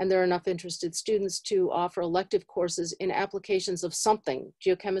 and there are enough interested students to offer elective courses in applications of something,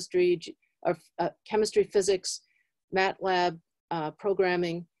 geochemistry, or chemistry, physics, MATLAB,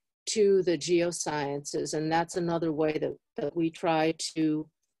 programming, to the geosciences. And that's another way that we try to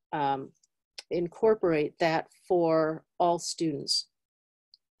incorporate that for all students.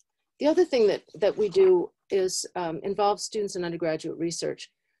 The other thing that we do is involve students in undergraduate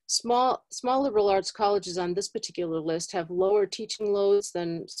research. Small liberal arts colleges on this particular list have lower teaching loads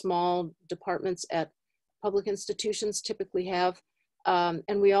than small departments at public institutions typically have.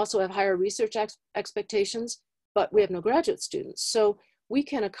 And we also have higher research expectations, but we have no graduate students. So we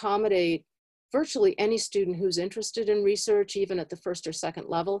can accommodate virtually any student who's interested in research, even at the first or second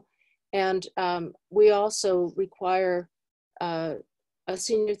level. And we also require a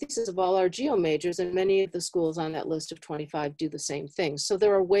senior thesis of all our geo majors, and many of the schools on that list of 25 do the same thing. So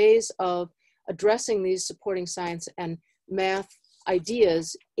there are ways of addressing these supporting science and math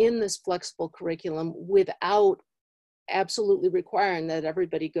ideas in this flexible curriculum without absolutely requiring that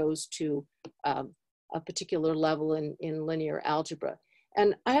everybody goes to a particular level in linear algebra.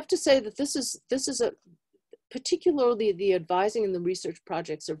 And I have to say that this is a particularly the advising and the research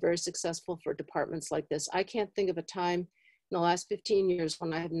projects are very successful for departments like this. I can't think of a time in the last 15 years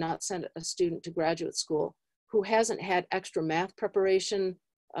when I have not sent a student to graduate school who hasn't had extra math preparation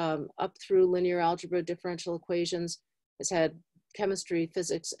up through linear algebra, differential equations, has had chemistry,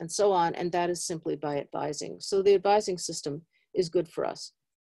 physics, and so on, and that is simply by advising. So the advising system is good for us.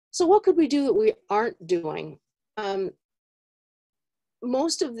 So what could we do that we aren't doing?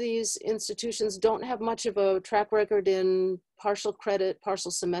 Most of these institutions don't have much of a track record in partial credit, partial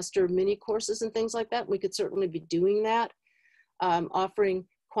semester mini courses and things like that. We could certainly be doing that, offering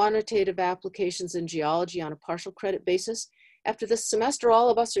quantitative applications in geology on a partial credit basis. After this semester, all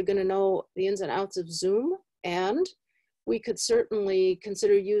of us are going to know the ins and outs of Zoom, and we could certainly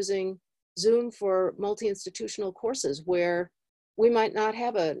consider using Zoom for multi-institutional courses where we might not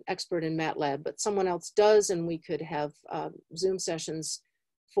have an expert in MATLAB, but someone else does, and we could have Zoom sessions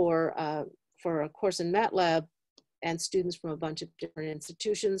for a course in MATLAB and students from a bunch of different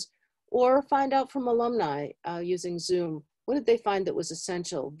institutions, or find out from alumni using Zoom. What did they find that was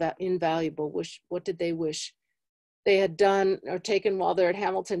essential, that invaluable? What did they wish they had done or taken while they're at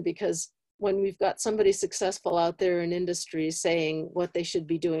Hamilton? Because when we've got somebody successful out there in industry saying what they should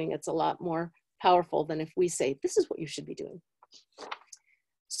be doing, it's a lot more powerful than if we say, this is what you should be doing.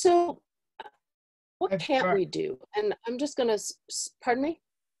 So what can't we do? And I'm just gonna, pardon me?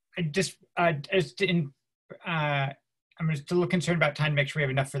 I'm just a little concerned about time to make sure we have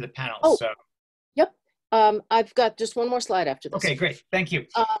enough for the panel. Oh, so. Yep. I've got just one more slide after this. Okay, great, thank you.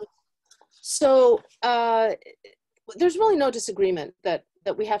 There's really no disagreement that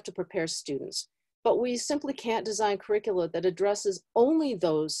we have to prepare students, but we simply can't design curricula that addresses only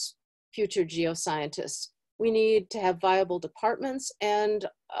those future geoscientists. We need to have viable departments, and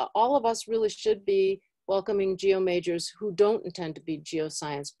all of us really should be welcoming geo majors who don't intend to be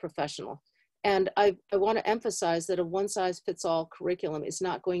geoscience professional. And I want to emphasize that a one-size-fits-all curriculum is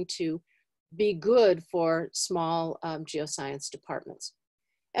not going to be good for small geoscience departments.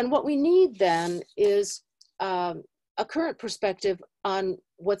 And what we need then is a current perspective on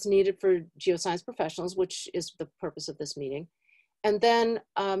what's needed for geoscience professionals, which is the purpose of this meeting. And then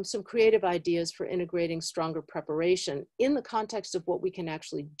some creative ideas for integrating stronger preparation in the context of what we can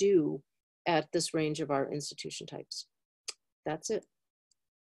actually do at this range of our institution types. That's it.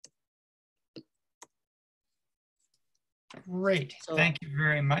 Great, thank you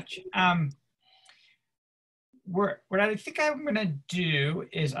very much. What I think I'm gonna do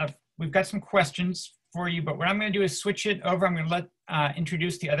is, we've got some questions for you, but what I'm gonna do is switch it over. I'm gonna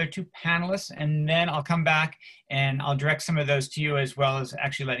introduce the other two panelists, and then I'll come back and I'll direct some of those to you, as well as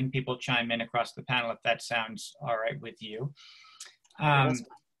actually letting people chime in across the panel if that sounds all right with you.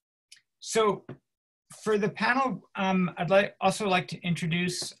 So for the panel, I'd also like to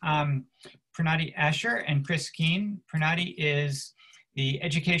introduce Pranati Asher and Chris Keene. Pranati is the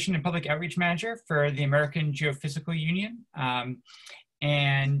Education and Public Outreach Manager for the American Geophysical Union.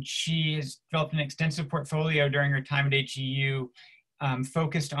 And she has developed an extensive portfolio during her time at HGU,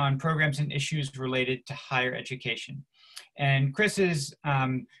 focused on programs and issues related to higher education. And Chris is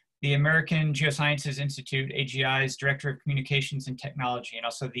the American Geosciences Institute, AGI's Director of Communications and Technology, and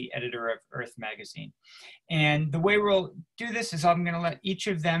also the editor of Earth magazine. And the way we'll do this is I'm gonna let each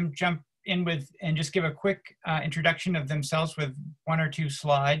of them jump in with and just give a quick introduction of themselves with 1 or 2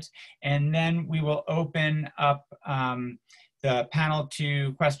 slides, and then we will open up the panel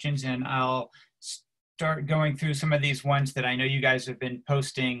to questions, and I'll start going through some of these ones that I know you guys have been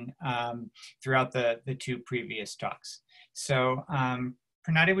posting throughout the 2 previous talks. So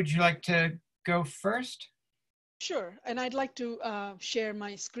Pranati, would you like to go first? Sure, and I'd like to share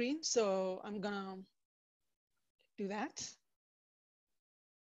my screen, so I'm gonna do that.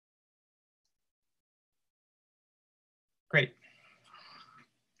 Great.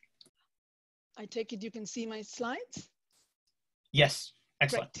 I take it you can see my slides? Yes,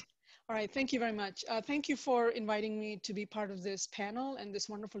 excellent. Great. All right, thank you very much. Thank you for inviting me to be part of this panel and this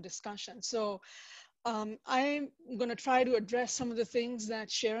wonderful discussion. So I'm going to try to address some of the things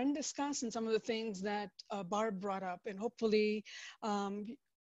that Sharon discussed and some of the things that Barb brought up, and hopefully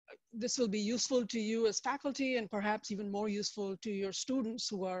this will be useful to you as faculty and perhaps even more useful to your students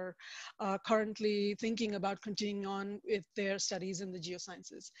who are currently thinking about continuing on with their studies in the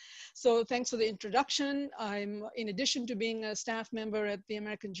geosciences. So thanks for the introduction. In addition to being a staff member at the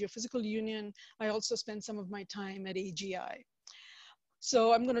American Geophysical Union, I also spend some of my time at AGI.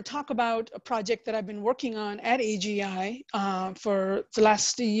 So I'm going to talk about a project that I've been working on at AGI for the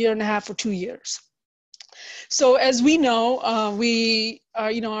last year and a half or 2 years. So as we know, we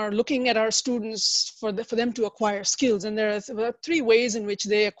are looking at our students for them to acquire skills. And there are 3 ways in which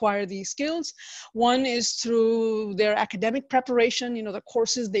they acquire these skills. One is through their academic preparation, the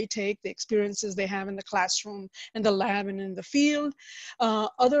courses they take, the experiences they have in the classroom and the lab and in the field.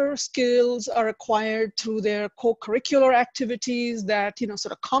 Other skills are acquired through their co-curricular activities that,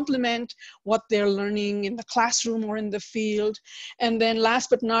 sort of complement what they're learning in the classroom or in the field. And then last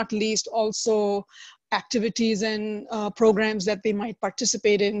but not least, also activities and programs that they might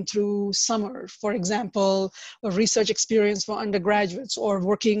participate in through summer. For example, a research experience for undergraduates or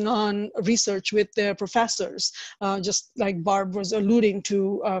working on research with their professors, just like Barb was alluding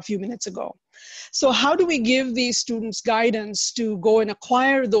to a few minutes ago. So how do we give these students guidance to go and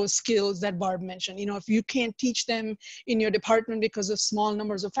acquire those skills that Barb mentioned? If you can't teach them in your department because of small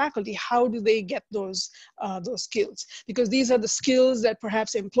numbers of faculty, how do they get those skills? Because these are the skills that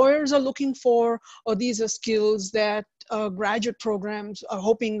perhaps employers are looking for, or these are skills that graduate programs are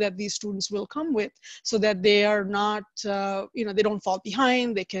hoping that these students will come with, so that they are not, they don't fall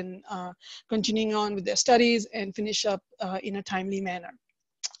behind, they can continue on with their studies and finish up in a timely manner.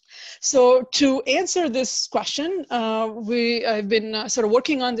 So to answer this question, I've been sort of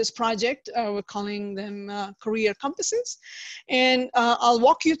working on this project. We're calling them career compasses. And I'll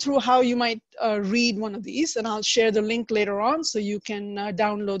walk you through how you might read one of these, and I'll share the link later on so you can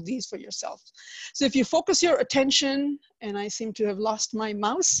download these for yourself. So if you focus your attention, and I seem to have lost my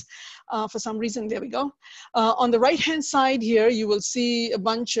mouse for some reason, there we go. On the right-hand side here, you will see a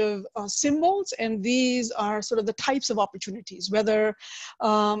bunch of symbols, and these are sort of the types of opportunities, whether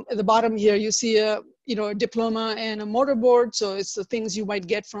at the bottom here, you see a diploma and a mortarboard. So it's the things you might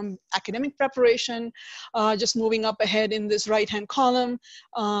get from academic preparation. Just moving up ahead in this right-hand column,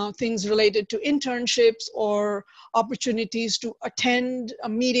 things related to internships or opportunities to attend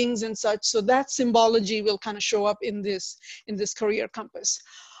meetings and such. So that symbology will kind of show up in this career compass.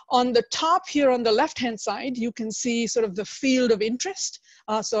 On the top here on the left-hand side, you can see sort of the field of interest.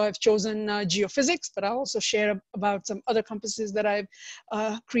 So I've chosen geophysics, but I'll also share about some other compasses that I've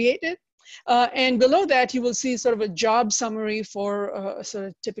created. And below that, you will see sort of a job summary for a sort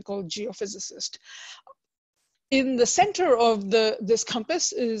of typical geophysicist. In the center of this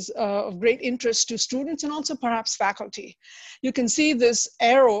compass is of great interest to students and also perhaps faculty. You can see this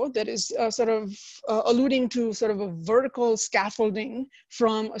arrow that is sort of alluding to sort of a vertical scaffolding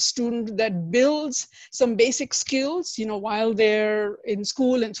from a student that builds some basic skills, while they're in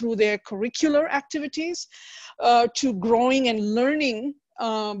school and through their curricular activities, to growing and learning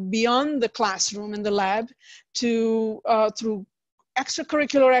beyond the classroom and the lab to through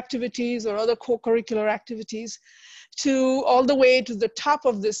extracurricular activities or other co-curricular activities, to all the way to the top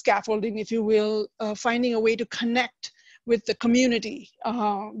of the scaffolding, if you will, finding a way to connect with the community,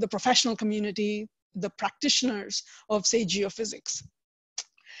 the professional community, the practitioners of, say, geophysics.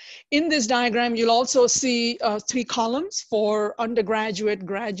 In this diagram, you'll also see 3 columns for undergraduate,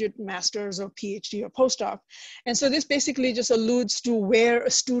 graduate, master's, or PhD, or postdoc. And so this basically just alludes to where a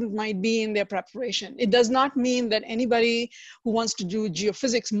student might be in their preparation. It does not mean that anybody who wants to do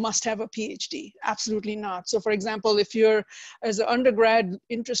geophysics must have a PhD. Absolutely not. So for example, if you're, as an undergrad,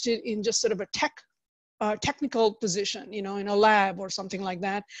 interested in just sort of a technical position, in a lab or something like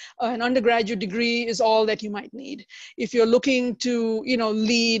that, an undergraduate degree is all that you might need. If you're looking to,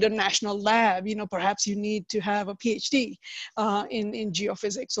 lead a national lab, perhaps you need to have a PhD in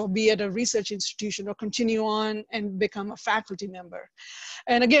geophysics, or be at a research institution, or continue on and become a faculty member.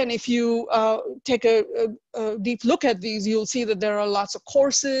 And again, if you take a deep look at these, you'll see that there are lots of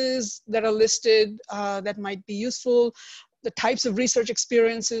courses that are listed that might be useful, the types of research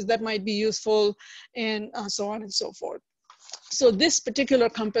experiences that might be useful, and so on and so forth. So this particular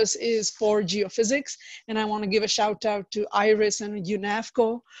compass is for geophysics, and I want to give a shout out to Iris and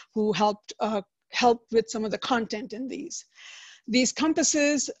UNAFCO who helped with some of the content in these. These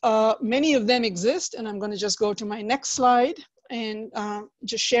compasses, many of them exist, and I'm going to just go to my next slide and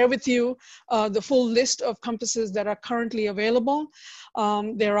just share with you the full list of compasses that are currently available.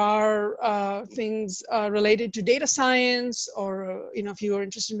 There are things related to data science, or if you are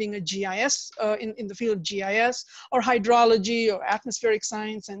interested in being a GIS, in the field of GIS, or hydrology, or atmospheric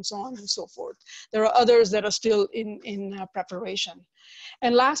science, and so on and so forth. There are others that are still in preparation.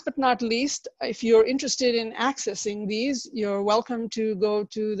 And last but not least, if you're interested in accessing these, you're welcome to go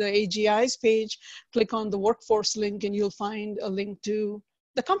to the AGI's page, click on the workforce link, and you'll find a link to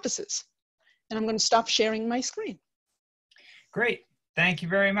the compasses. And I'm going to stop sharing my screen. Great. Thank you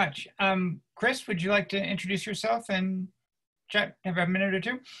very much. Chris, would you like to introduce yourself and chat, have a minute or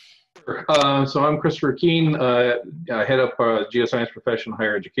two? Sure. So I'm Christopher Keene. I head up our Geoscience Professional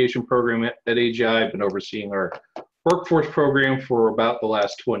Higher Education program at AGI. I've been overseeing our workforce program for about the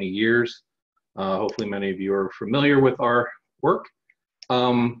last 20 years. Hopefully many of you are familiar with our work.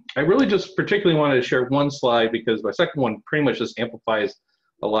 I really just particularly wanted to share one slide because my second one pretty much just amplifies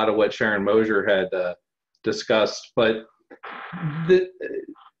a lot of what Sharon Mosher had discussed. But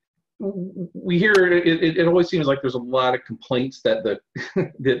we hear it always seems like there's a lot of complaints that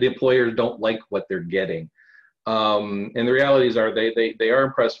the employers don't like what they're getting. And the realities are they are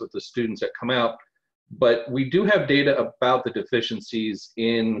impressed with the students that come out. But we do have data about the deficiencies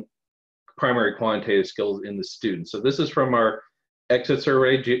in primary quantitative skills in the students. So this is from our exit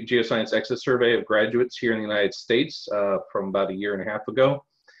survey, Geoscience exit survey of graduates here in the United States from about 1.5 years ago.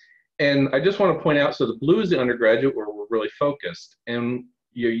 And I just want to point out, so the blue is the undergraduate where we're really focused. And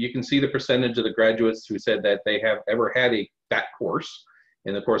you can see the percentage of the graduates who said that they have ever had that course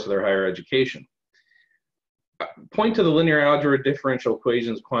in the course of their higher education. Point to the linear algebra, differential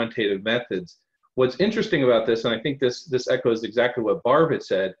equations, quantitative methods. What's interesting about this, and I think this echoes exactly what Barb had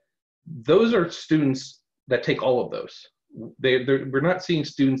said, those are students that take all of those. We're not seeing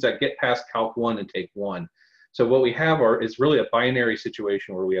students that get past Calc 1 and take 1. So what we have is really a binary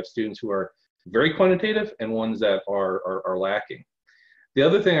situation where we have students who are very quantitative and ones that are lacking. The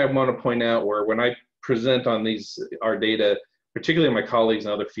other thing I want to point out, where when I present on our data, particularly my colleagues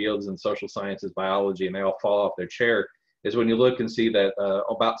in other fields in social sciences, biology, and they all fall off their chair, is when you look and see that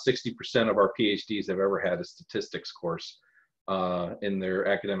about 60% of our PhDs have ever had a statistics course in their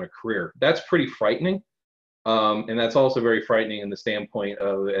academic career. That's pretty frightening. And that's also very frightening in the standpoint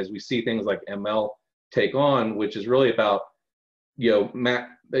of, as we see things like ML take on, which is really about, data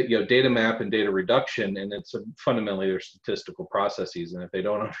map and data reduction, and it's fundamentally their statistical processes. And if they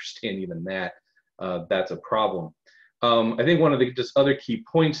don't understand even that, that's a problem. I think one of the just other key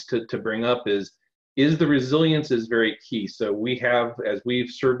points to bring up is the resilience is very key. So we have, as we've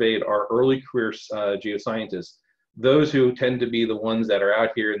surveyed our early career geoscientists, those who tend to be the ones that are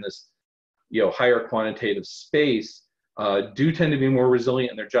out here in this higher quantitative space do tend to be more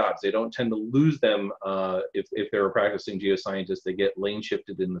resilient in their jobs. They don't tend to lose them if they're a practicing geoscientist. They get lane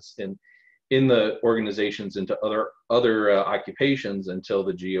shifted in the organizations into other occupations until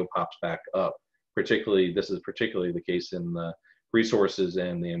the geo pops back up. This is particularly the case in the resources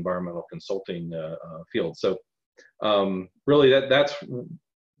and the environmental consulting field. So really that's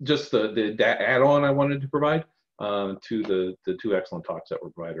just the add-on I wanted to provide to the two excellent talks that were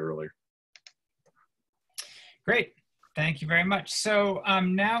provided earlier. Great, thank you very much. So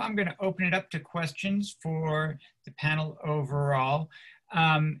now I'm going to open it up to questions for the panel overall.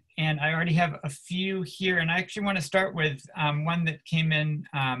 And I already have a few here, and I actually want to start with one that came in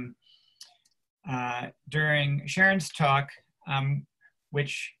during Sharon's talk,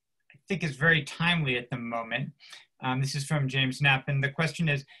 which I think is very timely at the moment. This is from James Knapp, and the question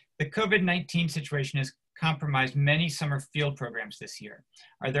is, the COVID-19 situation has compromised many summer field programs this year.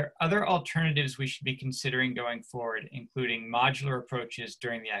 Are there other alternatives we should be considering going forward, including modular approaches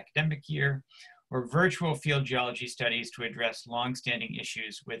during the academic year, or virtual field geology studies to address longstanding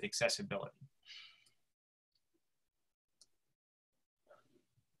issues with accessibility?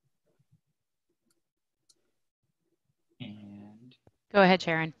 Go ahead,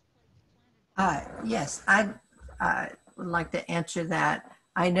 Sharon. Yes, I would like to answer that.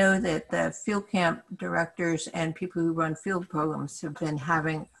 I know that the field camp directors and people who run field programs have been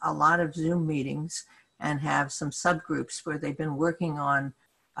having a lot of Zoom meetings and have some subgroups where they've been working on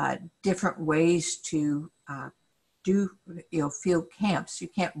different ways to do field camps. You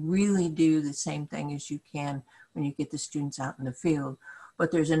can't really do the same thing as you can when you get the students out in the field.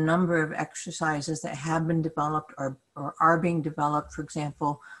 But there's a number of exercises that have been developed or are being developed. For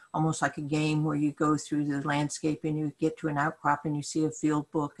example, almost like a game where you go through the landscape and you get to an outcrop and you see a field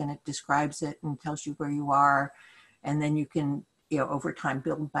book and it describes it and tells you where you are. And then you can, over time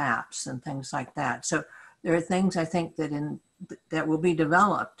build maps and things like that. So there are things I think that will be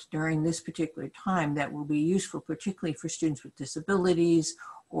developed during this particular time that will be useful, particularly for students with disabilities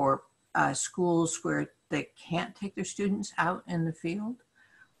or schools where they can't take their students out in the field.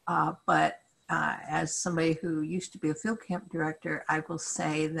 But as somebody who used to be a field camp director, I will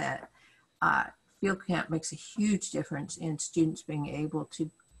say that field camp makes a huge difference in students being able to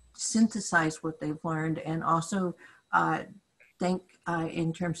synthesize what they've learned and also think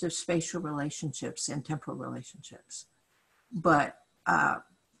in terms of spatial relationships and temporal relationships. But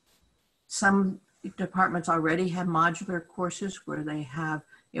some departments already have modular courses where they have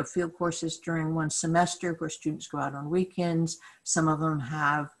field courses during one semester where students go out on weekends. Some of them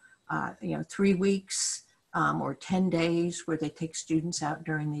have 3 weeks or 10 days where they take students out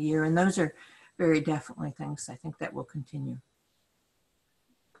during the year. And those are very definitely things I think that will continue.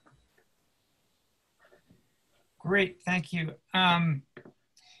 Great, thank you.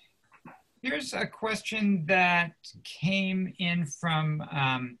 Here's a question that came in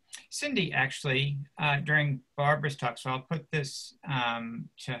from Cindy, actually, during Barbara's talk, so I'll put this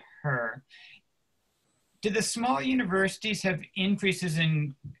to her. Do the small universities have increases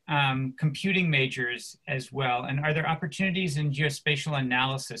in computing majors as well? And are there opportunities in geospatial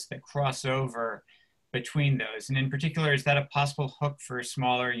analysis that cross over between those? And in particular, is that a possible hook for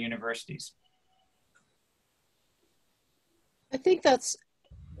smaller universities? I think that's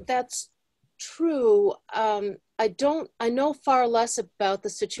true. I know far less about the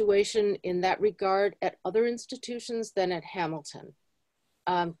situation in that regard at other institutions than at Hamilton.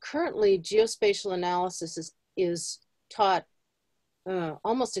 Currently, geospatial analysis is taught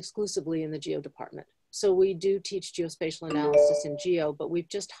almost exclusively in the geo department. So we do teach geospatial analysis in geo, but we've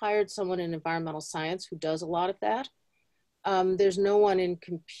just hired someone in environmental science who does a lot of that. There's no one in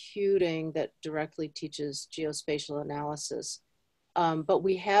computing that directly teaches geospatial analysis. But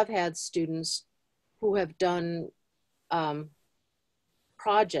we have had students who have done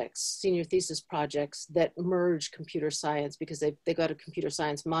projects, senior thesis projects that merge computer science because they got a computer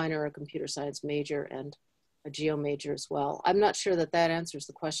science minor, a computer science major, and a geo major as well. I'm not sure that answers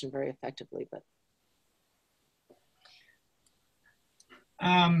the question very effectively, but.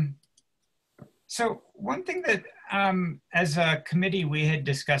 So one thing that as a committee we had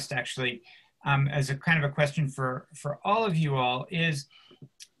discussed actually as a kind of a question for all of you all is,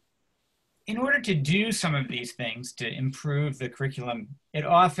 in order to do some of these things to improve the curriculum, it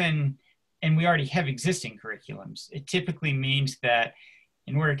often, and we already have existing curriculums, it typically means that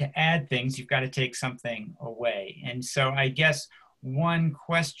in order to add things, you've got to take something away. And so I guess one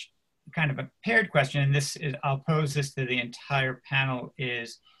question, kind of a paired question, and this is, I'll pose this to the entire panel,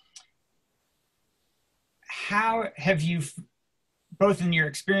 is how have you, both in your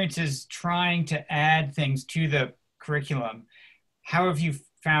experiences trying to add things to the curriculum, how have you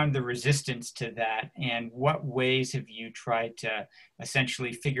found the resistance to that, and what ways have you tried to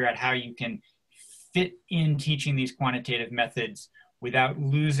essentially figure out how you can fit in teaching these quantitative methods without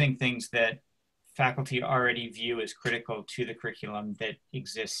losing things that faculty already view as critical to the curriculum that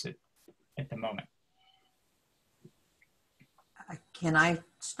exists at the moment? Can I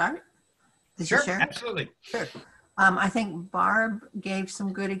start? Sure, absolutely. Sure. I think Barb gave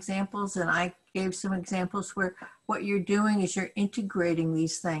some good examples, and I gave some examples where what you're doing is you're integrating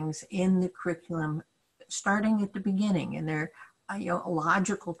these things in the curriculum, starting at the beginning, and they're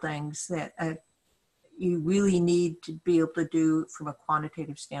logical things that you really need to be able to do from a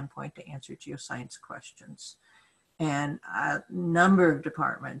quantitative standpoint to answer geoscience questions. And a number of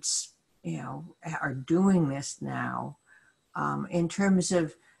departments, are doing this now in terms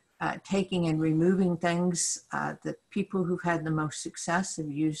of taking and removing things. The people who've had the most success have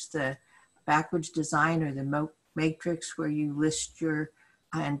used the backwards design or the matrix where you list your,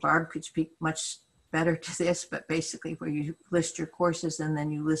 and Barb could speak much better to this, but basically where you list your courses and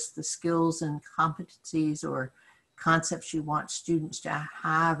then you list the skills and competencies or concepts you want students to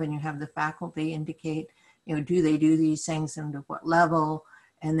have, and you have the faculty indicate, do they do these things and to what level?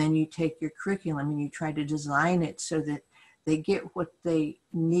 And then you take your curriculum and you try to design it so that they get what they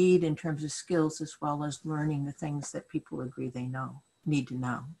need in terms of skills as well as learning the things that people agree they need to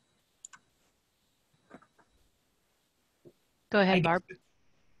know. Go ahead, Barb.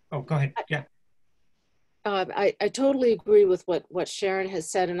 Oh, go ahead, yeah. I totally agree with what Sharon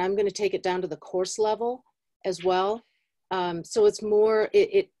has said, and I'm going to take it down to the course level as well. So it's more,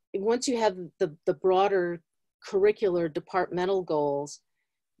 once you have the broader curricular departmental goals,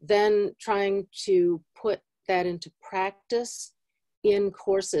 then trying to put that into practice in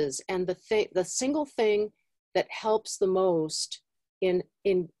courses. And the single thing that helps the most in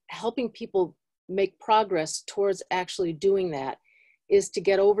helping people make progress towards actually doing that is to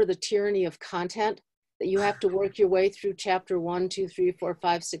get over the tyranny of content, that you have to work your way through chapter 1, 2, 3, 4,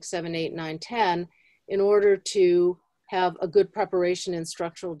 5, 6, 7, 8, 9, 10 in order to have a good preparation in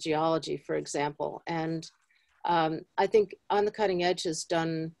structural geology, for example. And I think On the Cutting Edge has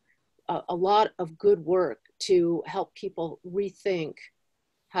done a lot of good work to help people rethink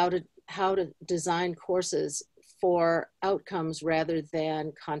how to design courses for outcomes rather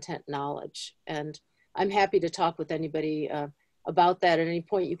than content knowledge. And I'm happy to talk with anybody about that. At any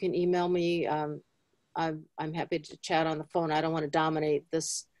point, you can email me. I'm happy to chat on the phone. I don't want to dominate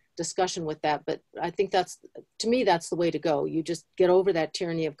this discussion with that, but I think to me, that's the way to go. You just get over that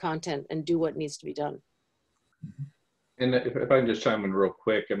tyranny of content and do what needs to be done. And if I can just chime in real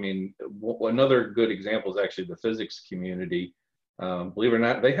quick, I mean, another good example is actually the physics community. Believe it or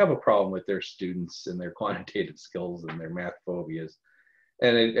not, they have a problem with their students and their quantitative skills and their math phobias.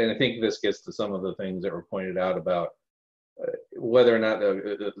 And I think this gets to some of the things that were pointed out about whether or not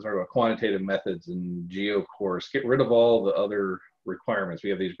the sort of quantitative methods in geo course, get rid of all the other requirements.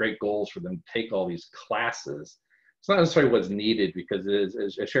 We have these great goals for them to take all these classes. It's not necessarily what's needed, because it is,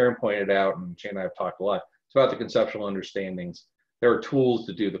 as Sharon pointed out, and Sharon and I have talked a lot, it's about the conceptual understandings. There are tools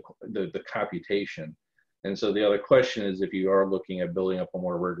to do the computation. And so the other question is, if you are looking at building up a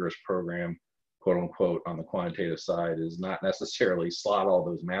more rigorous program, quote unquote, on the quantitative side, is not necessarily slot all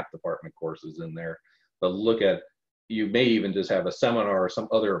those math department courses in there, but look at, you may even just have a seminar or some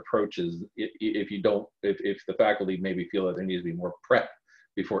other approaches if the faculty maybe feel that there needs to be more prep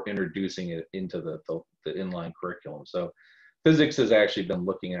before introducing it into the inline curriculum. So physics has actually been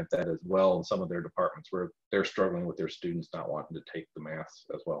looking at that as well in some of their departments, where they're struggling with their students not wanting to take the maths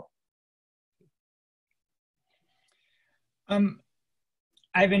as well.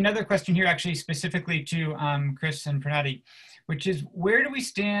 I have another question here, actually specifically to Chris and Pranati, which is, where do we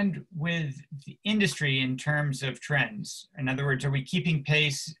stand with the industry in terms of trends? In other words, are we keeping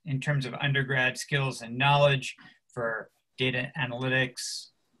pace in terms of undergrad skills and knowledge for data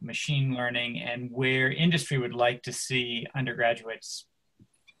analytics, machine learning, and where industry would like to see undergraduates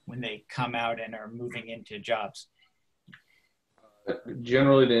when they come out and are moving into jobs?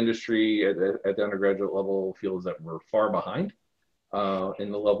 Generally, the industry at the undergraduate level feels that we're far behind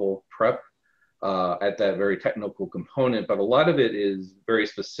in the level of prep at that very technical component, but a lot of it is very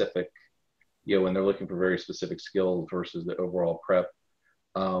specific, when they're looking for very specific skills versus the overall prep.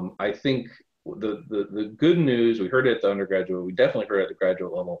 I think the good news, we heard it at the undergraduate, we definitely heard it at the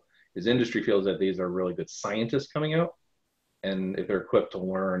graduate level, is industry feels that these are really good scientists coming out, and if they're equipped to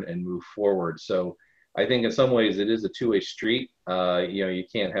learn and move forward. So I think in some ways it is a two-way street. You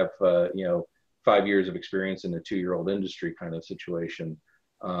can't have 5 years of experience in a 2-year-old industry kind of situation.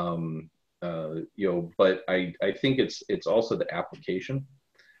 But I think it's also the application.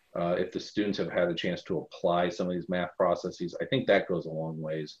 If the students have had a chance to apply some of these math processes, I think that goes a long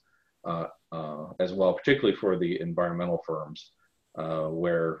ways as well, particularly for the environmental firms,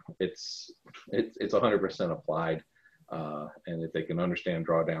 where it's 100% applied. And if they can understand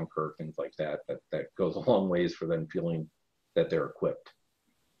drawdown curve, things like that, that goes a long ways for them feeling that they're equipped.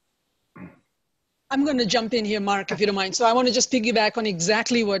 I'm going to jump in here, Mark, if you don't mind. So I want to just piggyback on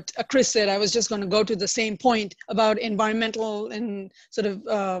exactly what Chris said. I was just going to go to the same point about environmental and sort of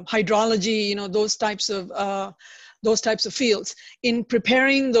hydrology, those types of fields. In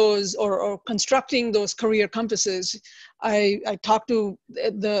preparing those or constructing those career compasses, I talked to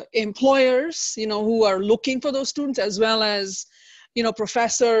the employers, who are looking for those students, as well as,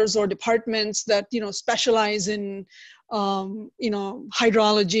 professors or departments that, specialize in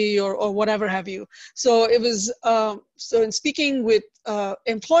hydrology or whatever have you. So it was, so in speaking with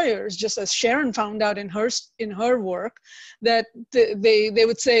employers, just as Sharon found out in her work, that they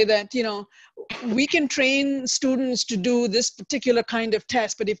would say that, we can train students to do this particular kind of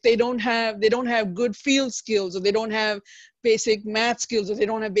test, but if they don't have good field skills, or they don't have basic math skills, or they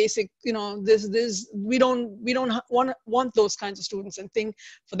don't have basic, we don't want those kinds of students, and think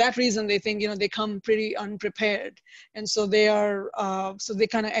for that reason they think they come pretty unprepared, and so they are so they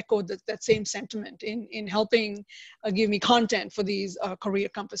kind of echo that same sentiment in helping give me content for these career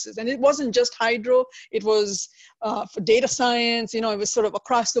compasses. And it wasn't just hydro; it was for data science. It was sort of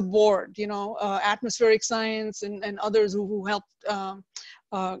across the board. Atmospheric science and others who helped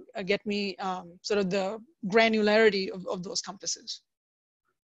get me sort of the granularity of those compasses.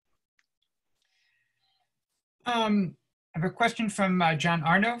 I have a question from John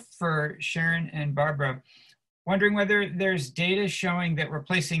Arno for Sharon and Barbara, wondering whether there's data showing that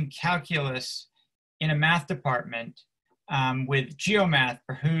replacing calculus in a math department with geomath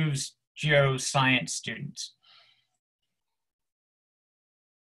behooves geoscience students?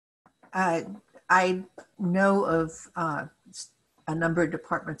 I know of a number of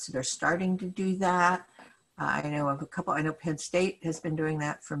departments that are starting to do that. I know of a couple. I know Penn State has been doing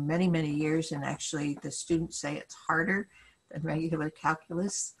that for many, many years, and actually the students say it's harder than regular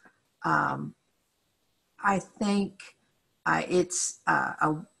calculus. I think it's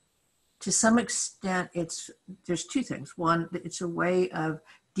to some extent, there's two things. One, it's a way of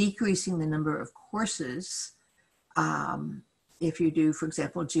decreasing the number of courses. If you do, for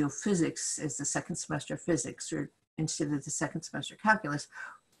example, geophysics as the second semester physics, or instead of the second semester calculus.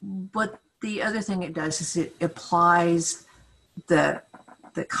 But the other thing it does is it applies the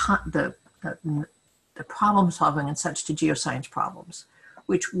problem solving and such to geoscience problems,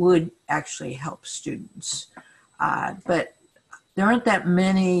 which would actually help students. But there aren't that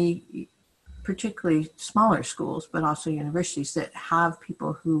many, particularly smaller schools, but also universities that have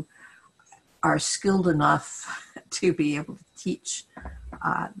people who are skilled enough to be able to teach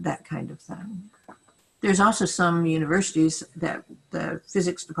that kind of thing. There's also some universities that the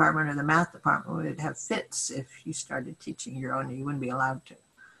physics department or the math department would have fits if you started teaching your own, and you wouldn't be allowed to.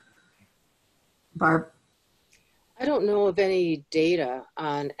 Barb? I don't know of any data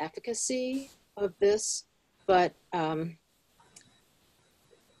on efficacy of this, but I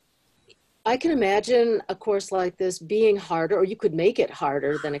can imagine a course like this being harder, or you could make it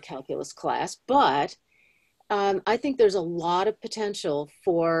harder than a calculus class, but I think there's a lot of potential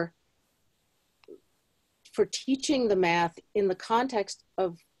for teaching the math in the context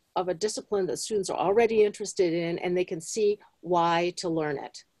of a discipline that students are already interested in, and they can see why to learn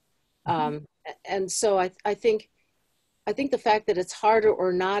it. And so I think the fact that it's harder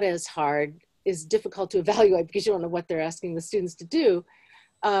or not as hard is difficult to evaluate because you don't know what they're asking the students to do.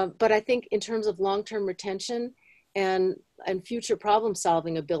 But I think in terms of long-term retention and future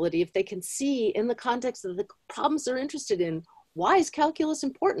problem-solving ability, if they can see in the context of the problems they're interested in, why is calculus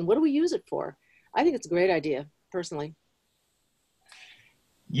important? What do we use it for? I think it's a great idea, personally.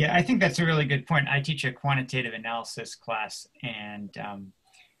 Yeah, I think that's a really good point. I teach a quantitative analysis class, and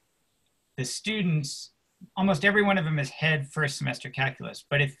the students, almost every one of them is head first semester calculus.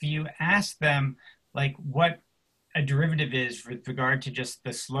 But if you ask them like what a derivative is with regard to just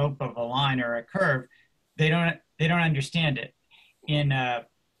the slope of a line or a curve, they don't understand it in a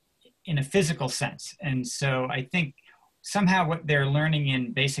physical sense. And so I think somehow what they're learning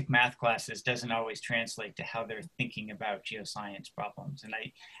in basic math classes doesn't always translate to how they're thinking about geoscience problems. And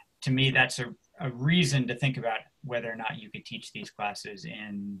to me, that's a reason to think about whether or not you could teach these classes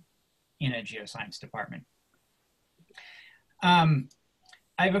in a geoscience department. I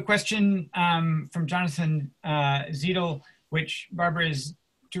have a question from Jonathan Ziedel, which Barbara is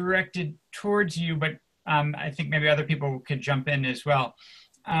directed towards you, but I think maybe other people could jump in as well,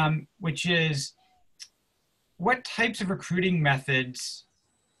 which is, what types of recruiting methods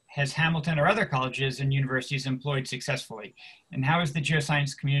has Hamilton or other colleges and universities employed successfully? And how is the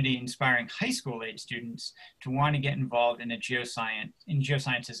geoscience community inspiring high school age students to want to get involved in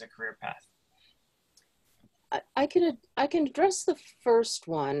geoscience as a career path? I can address the first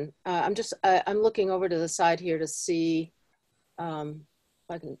one. I'm looking over to the side here to see if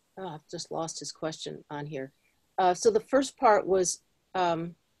I can. I've just lost his question on here. So the first part was,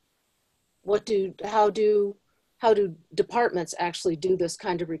 how do departments actually do this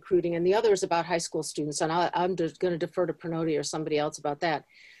kind of recruiting? And the other is about high school students. And I'm just going to defer to Pranoti or somebody else about that.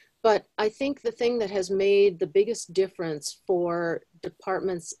 But I think the thing that has made the biggest difference for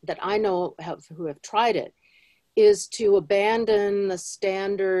departments that I know who have tried it is to abandon the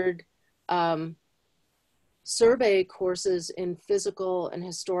standard survey courses in physical and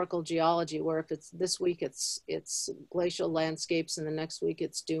historical geology, where if it's this week it's glacial landscapes, and the next week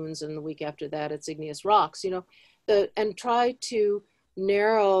it's dunes, and the week after that it's igneous rocks, and try to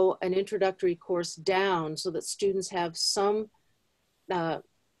narrow an introductory course down so that students have some depth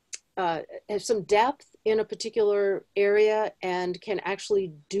in a particular area and can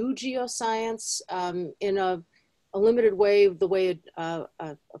actually do geoscience in a limited way, the way a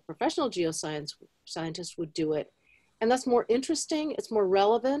professional geoscience scientist would do it. And that's more interesting, it's more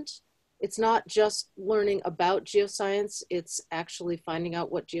relevant. It's not just learning about geoscience, it's actually finding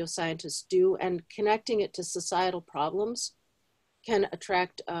out what geoscientists do, and connecting it to societal problems can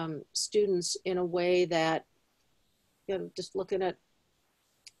attract students in a way that, just looking at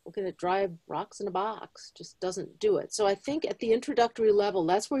dry rocks in a box just doesn't do it. So I think at the introductory level,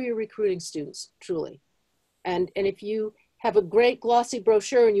 that's where you're recruiting students, truly. And if you have a great glossy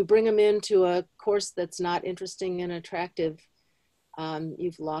brochure and you bring them into a course that's not interesting and attractive,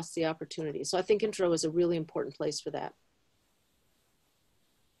 you've lost the opportunity. So I think intro is a really important place for that.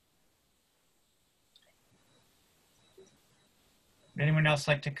 anyone else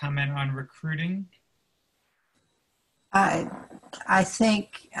like to comment on recruiting? I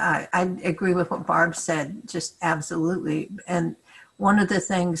think I agree with what Barb said, just absolutely. And one of the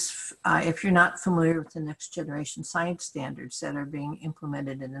things, if you're not familiar with the next generation science standards that are being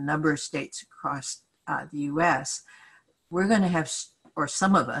implemented in a number of states across the US, we're going to have, or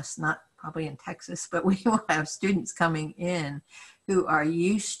some of us, not probably in Texas, but we will have students coming in who are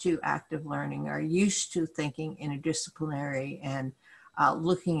used to active learning, are used to thinking interdisciplinary and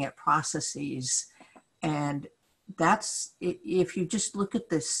looking at processes. And that's, if you just look at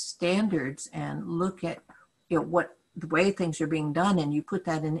the standards and look at what the way things are being done, and you put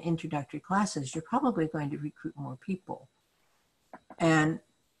that in introductory classes, you're probably going to recruit more people. And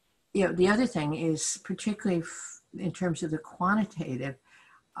the other thing is, particularly in terms of the quantitative,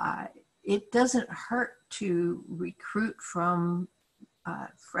 it doesn't hurt to recruit from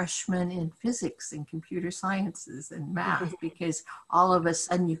freshmen in physics and computer sciences and math, because all of a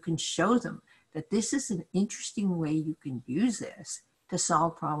sudden you can show them that this is an interesting way you can use this to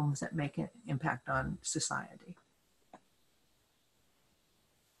solve problems that make an impact on society.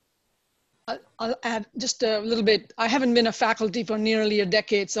 I'll add just a little bit. I haven't been a faculty for nearly a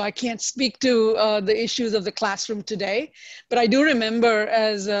decade, so I can't speak to the issues of the classroom today. But I do remember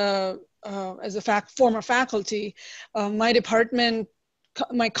as a former faculty, my department,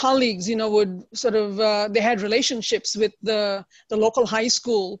 my colleagues, would sort of, they had relationships with the local high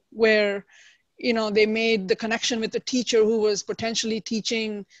school where, they made the connection with the teacher who was potentially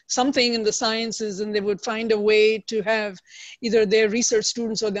teaching something in the sciences, and they would find a way to have either their research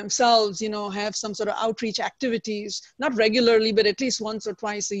students or themselves, have some sort of outreach activities, not regularly, but at least once or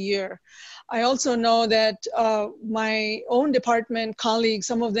twice a year. I also know that my own department colleagues,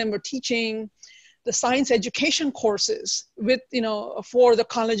 some of them were teaching the science education courses with, for the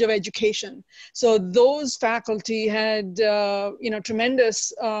College of Education. So those faculty had,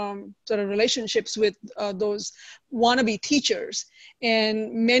 tremendous sort of relationships with those wannabe teachers.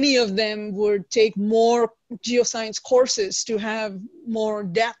 And many of them would take more geoscience courses to have more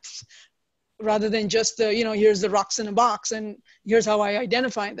depth, rather than just the, here's the rocks in a box and here's how I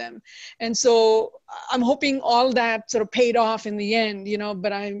identify them. And so I'm hoping all that sort of paid off in the end,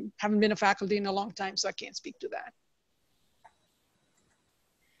 but I haven't been a faculty in a long time, so I can't speak to that.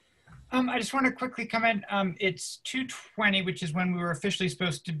 I just want to quickly comment. It's 2:20, which is when we were officially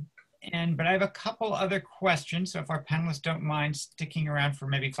supposed to end, but I have a couple other questions. So if our panelists don't mind sticking around for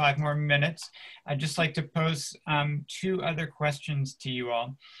maybe 5 more minutes, I'd just like to pose 2 other questions to you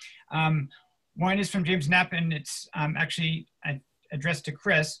all. One is from James Knapp, and it's actually addressed to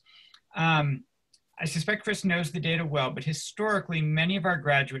Chris. I suspect Chris knows the data well, but historically, many of our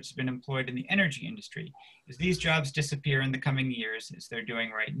graduates have been employed in the energy industry. As these jobs disappear in the coming years, as they're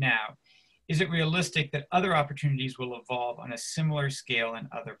doing right now, is it realistic that other opportunities will evolve on a similar scale in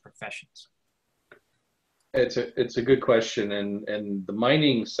other professions? It's a good question, and the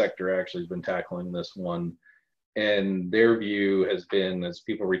mining sector actually has been tackling this one. And their view has been, as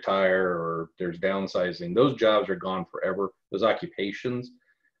people retire or there's downsizing, those jobs are gone forever, those occupations,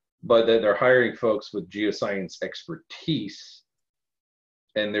 but that they're hiring folks with geoscience expertise,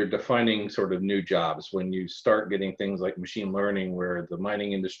 and they're defining sort of new jobs. When you start getting things like machine learning, where the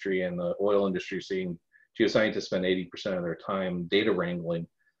mining industry and the oil industry are seeing geoscientists spend 80% of their time data wrangling,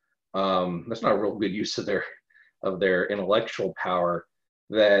 that's not a real good use of their intellectual power.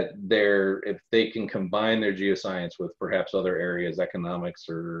 That if they can combine their geoscience with perhaps other areas, economics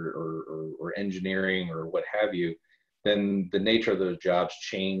or engineering or what have you, then the nature of those jobs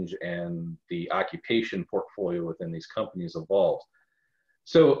change and the occupation portfolio within these companies evolves.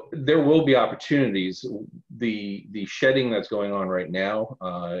 So there will be opportunities. The shedding that's going on right now,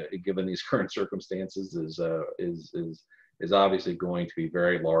 given these current circumstances, is obviously going to be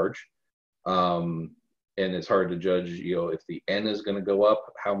very large. And it's hard to judge, if the N is going to go up,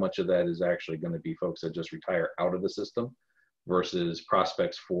 how much of that is actually going to be folks that just retire out of the system versus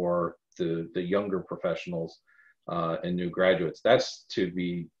prospects for the younger professionals and new graduates. That's to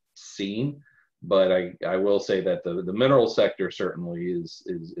be seen, but I will say that the mineral sector certainly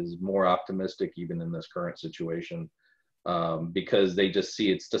is more optimistic even in this current situation, because they just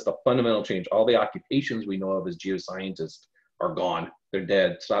see it's just a fundamental change. All the occupations we know of as geoscientists are gone. They're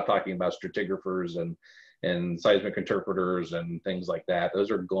dead. Stop talking about stratigraphers and seismic interpreters and things like that.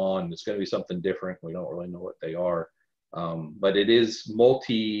 Those are gone. It's going to be something different. We don't really know what they are. But it is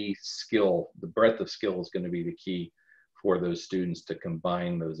multi-skill. The breadth of skill is going to be the key for those students to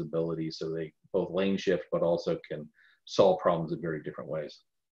combine those abilities so they both lane shift, but also can solve problems in very different ways.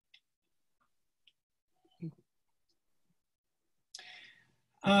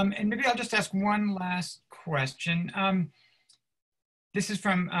 And maybe I'll just ask one last question. This is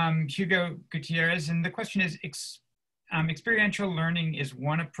from Hugo Gutierrez, and the question is, experiential learning is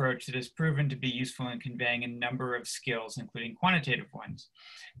one approach that has proven to be useful in conveying a number of skills, including quantitative ones.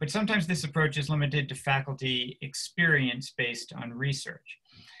 But sometimes this approach is limited to faculty experience based on research.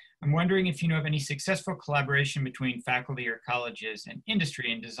 I'm wondering if you know of any successful collaboration between faculty or colleges and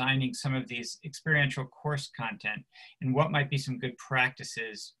industry in designing some of these experiential course content, and what might be some good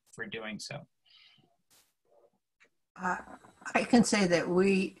practices for doing so. I can say that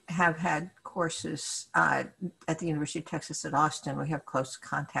we have had courses at the University of Texas at Austin. We have close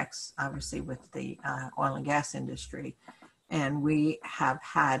contacts, obviously, with the oil and gas industry. And we have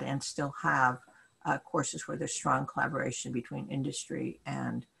had and still have courses where there's strong collaboration between industry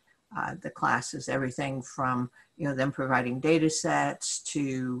and the classes, everything from, them providing data sets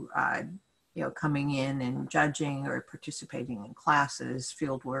to, coming in and judging or participating in classes,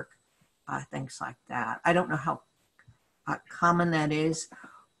 field work, things like that. I don't know how common that is,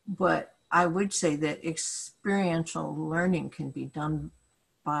 but I would say that experiential learning can be done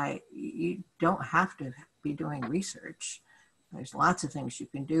by, you don't have to be doing research. There's lots of things you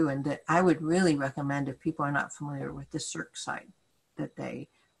can do, and that I would really recommend, if people are not familiar with the CIRC site, that they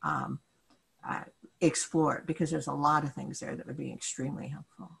explore it, because there's a lot of things there that would be extremely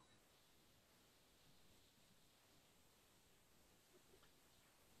helpful.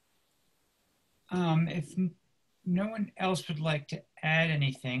 If no one else would like to add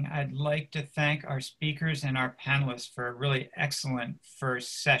anything, I'd like to thank our speakers and our panelists for a really excellent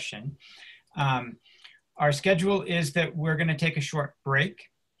first session. Our schedule is that we're going to take a short break,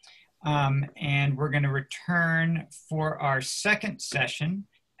 and we're going to return for our second session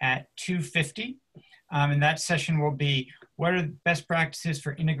at 2:50. And that session will be, what are the best practices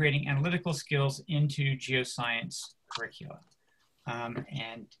for integrating analytical skills into geoscience curricula?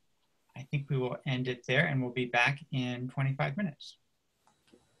 And I think we will end it there, and we'll be back in 25 minutes.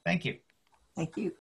 Thank you. Thank you.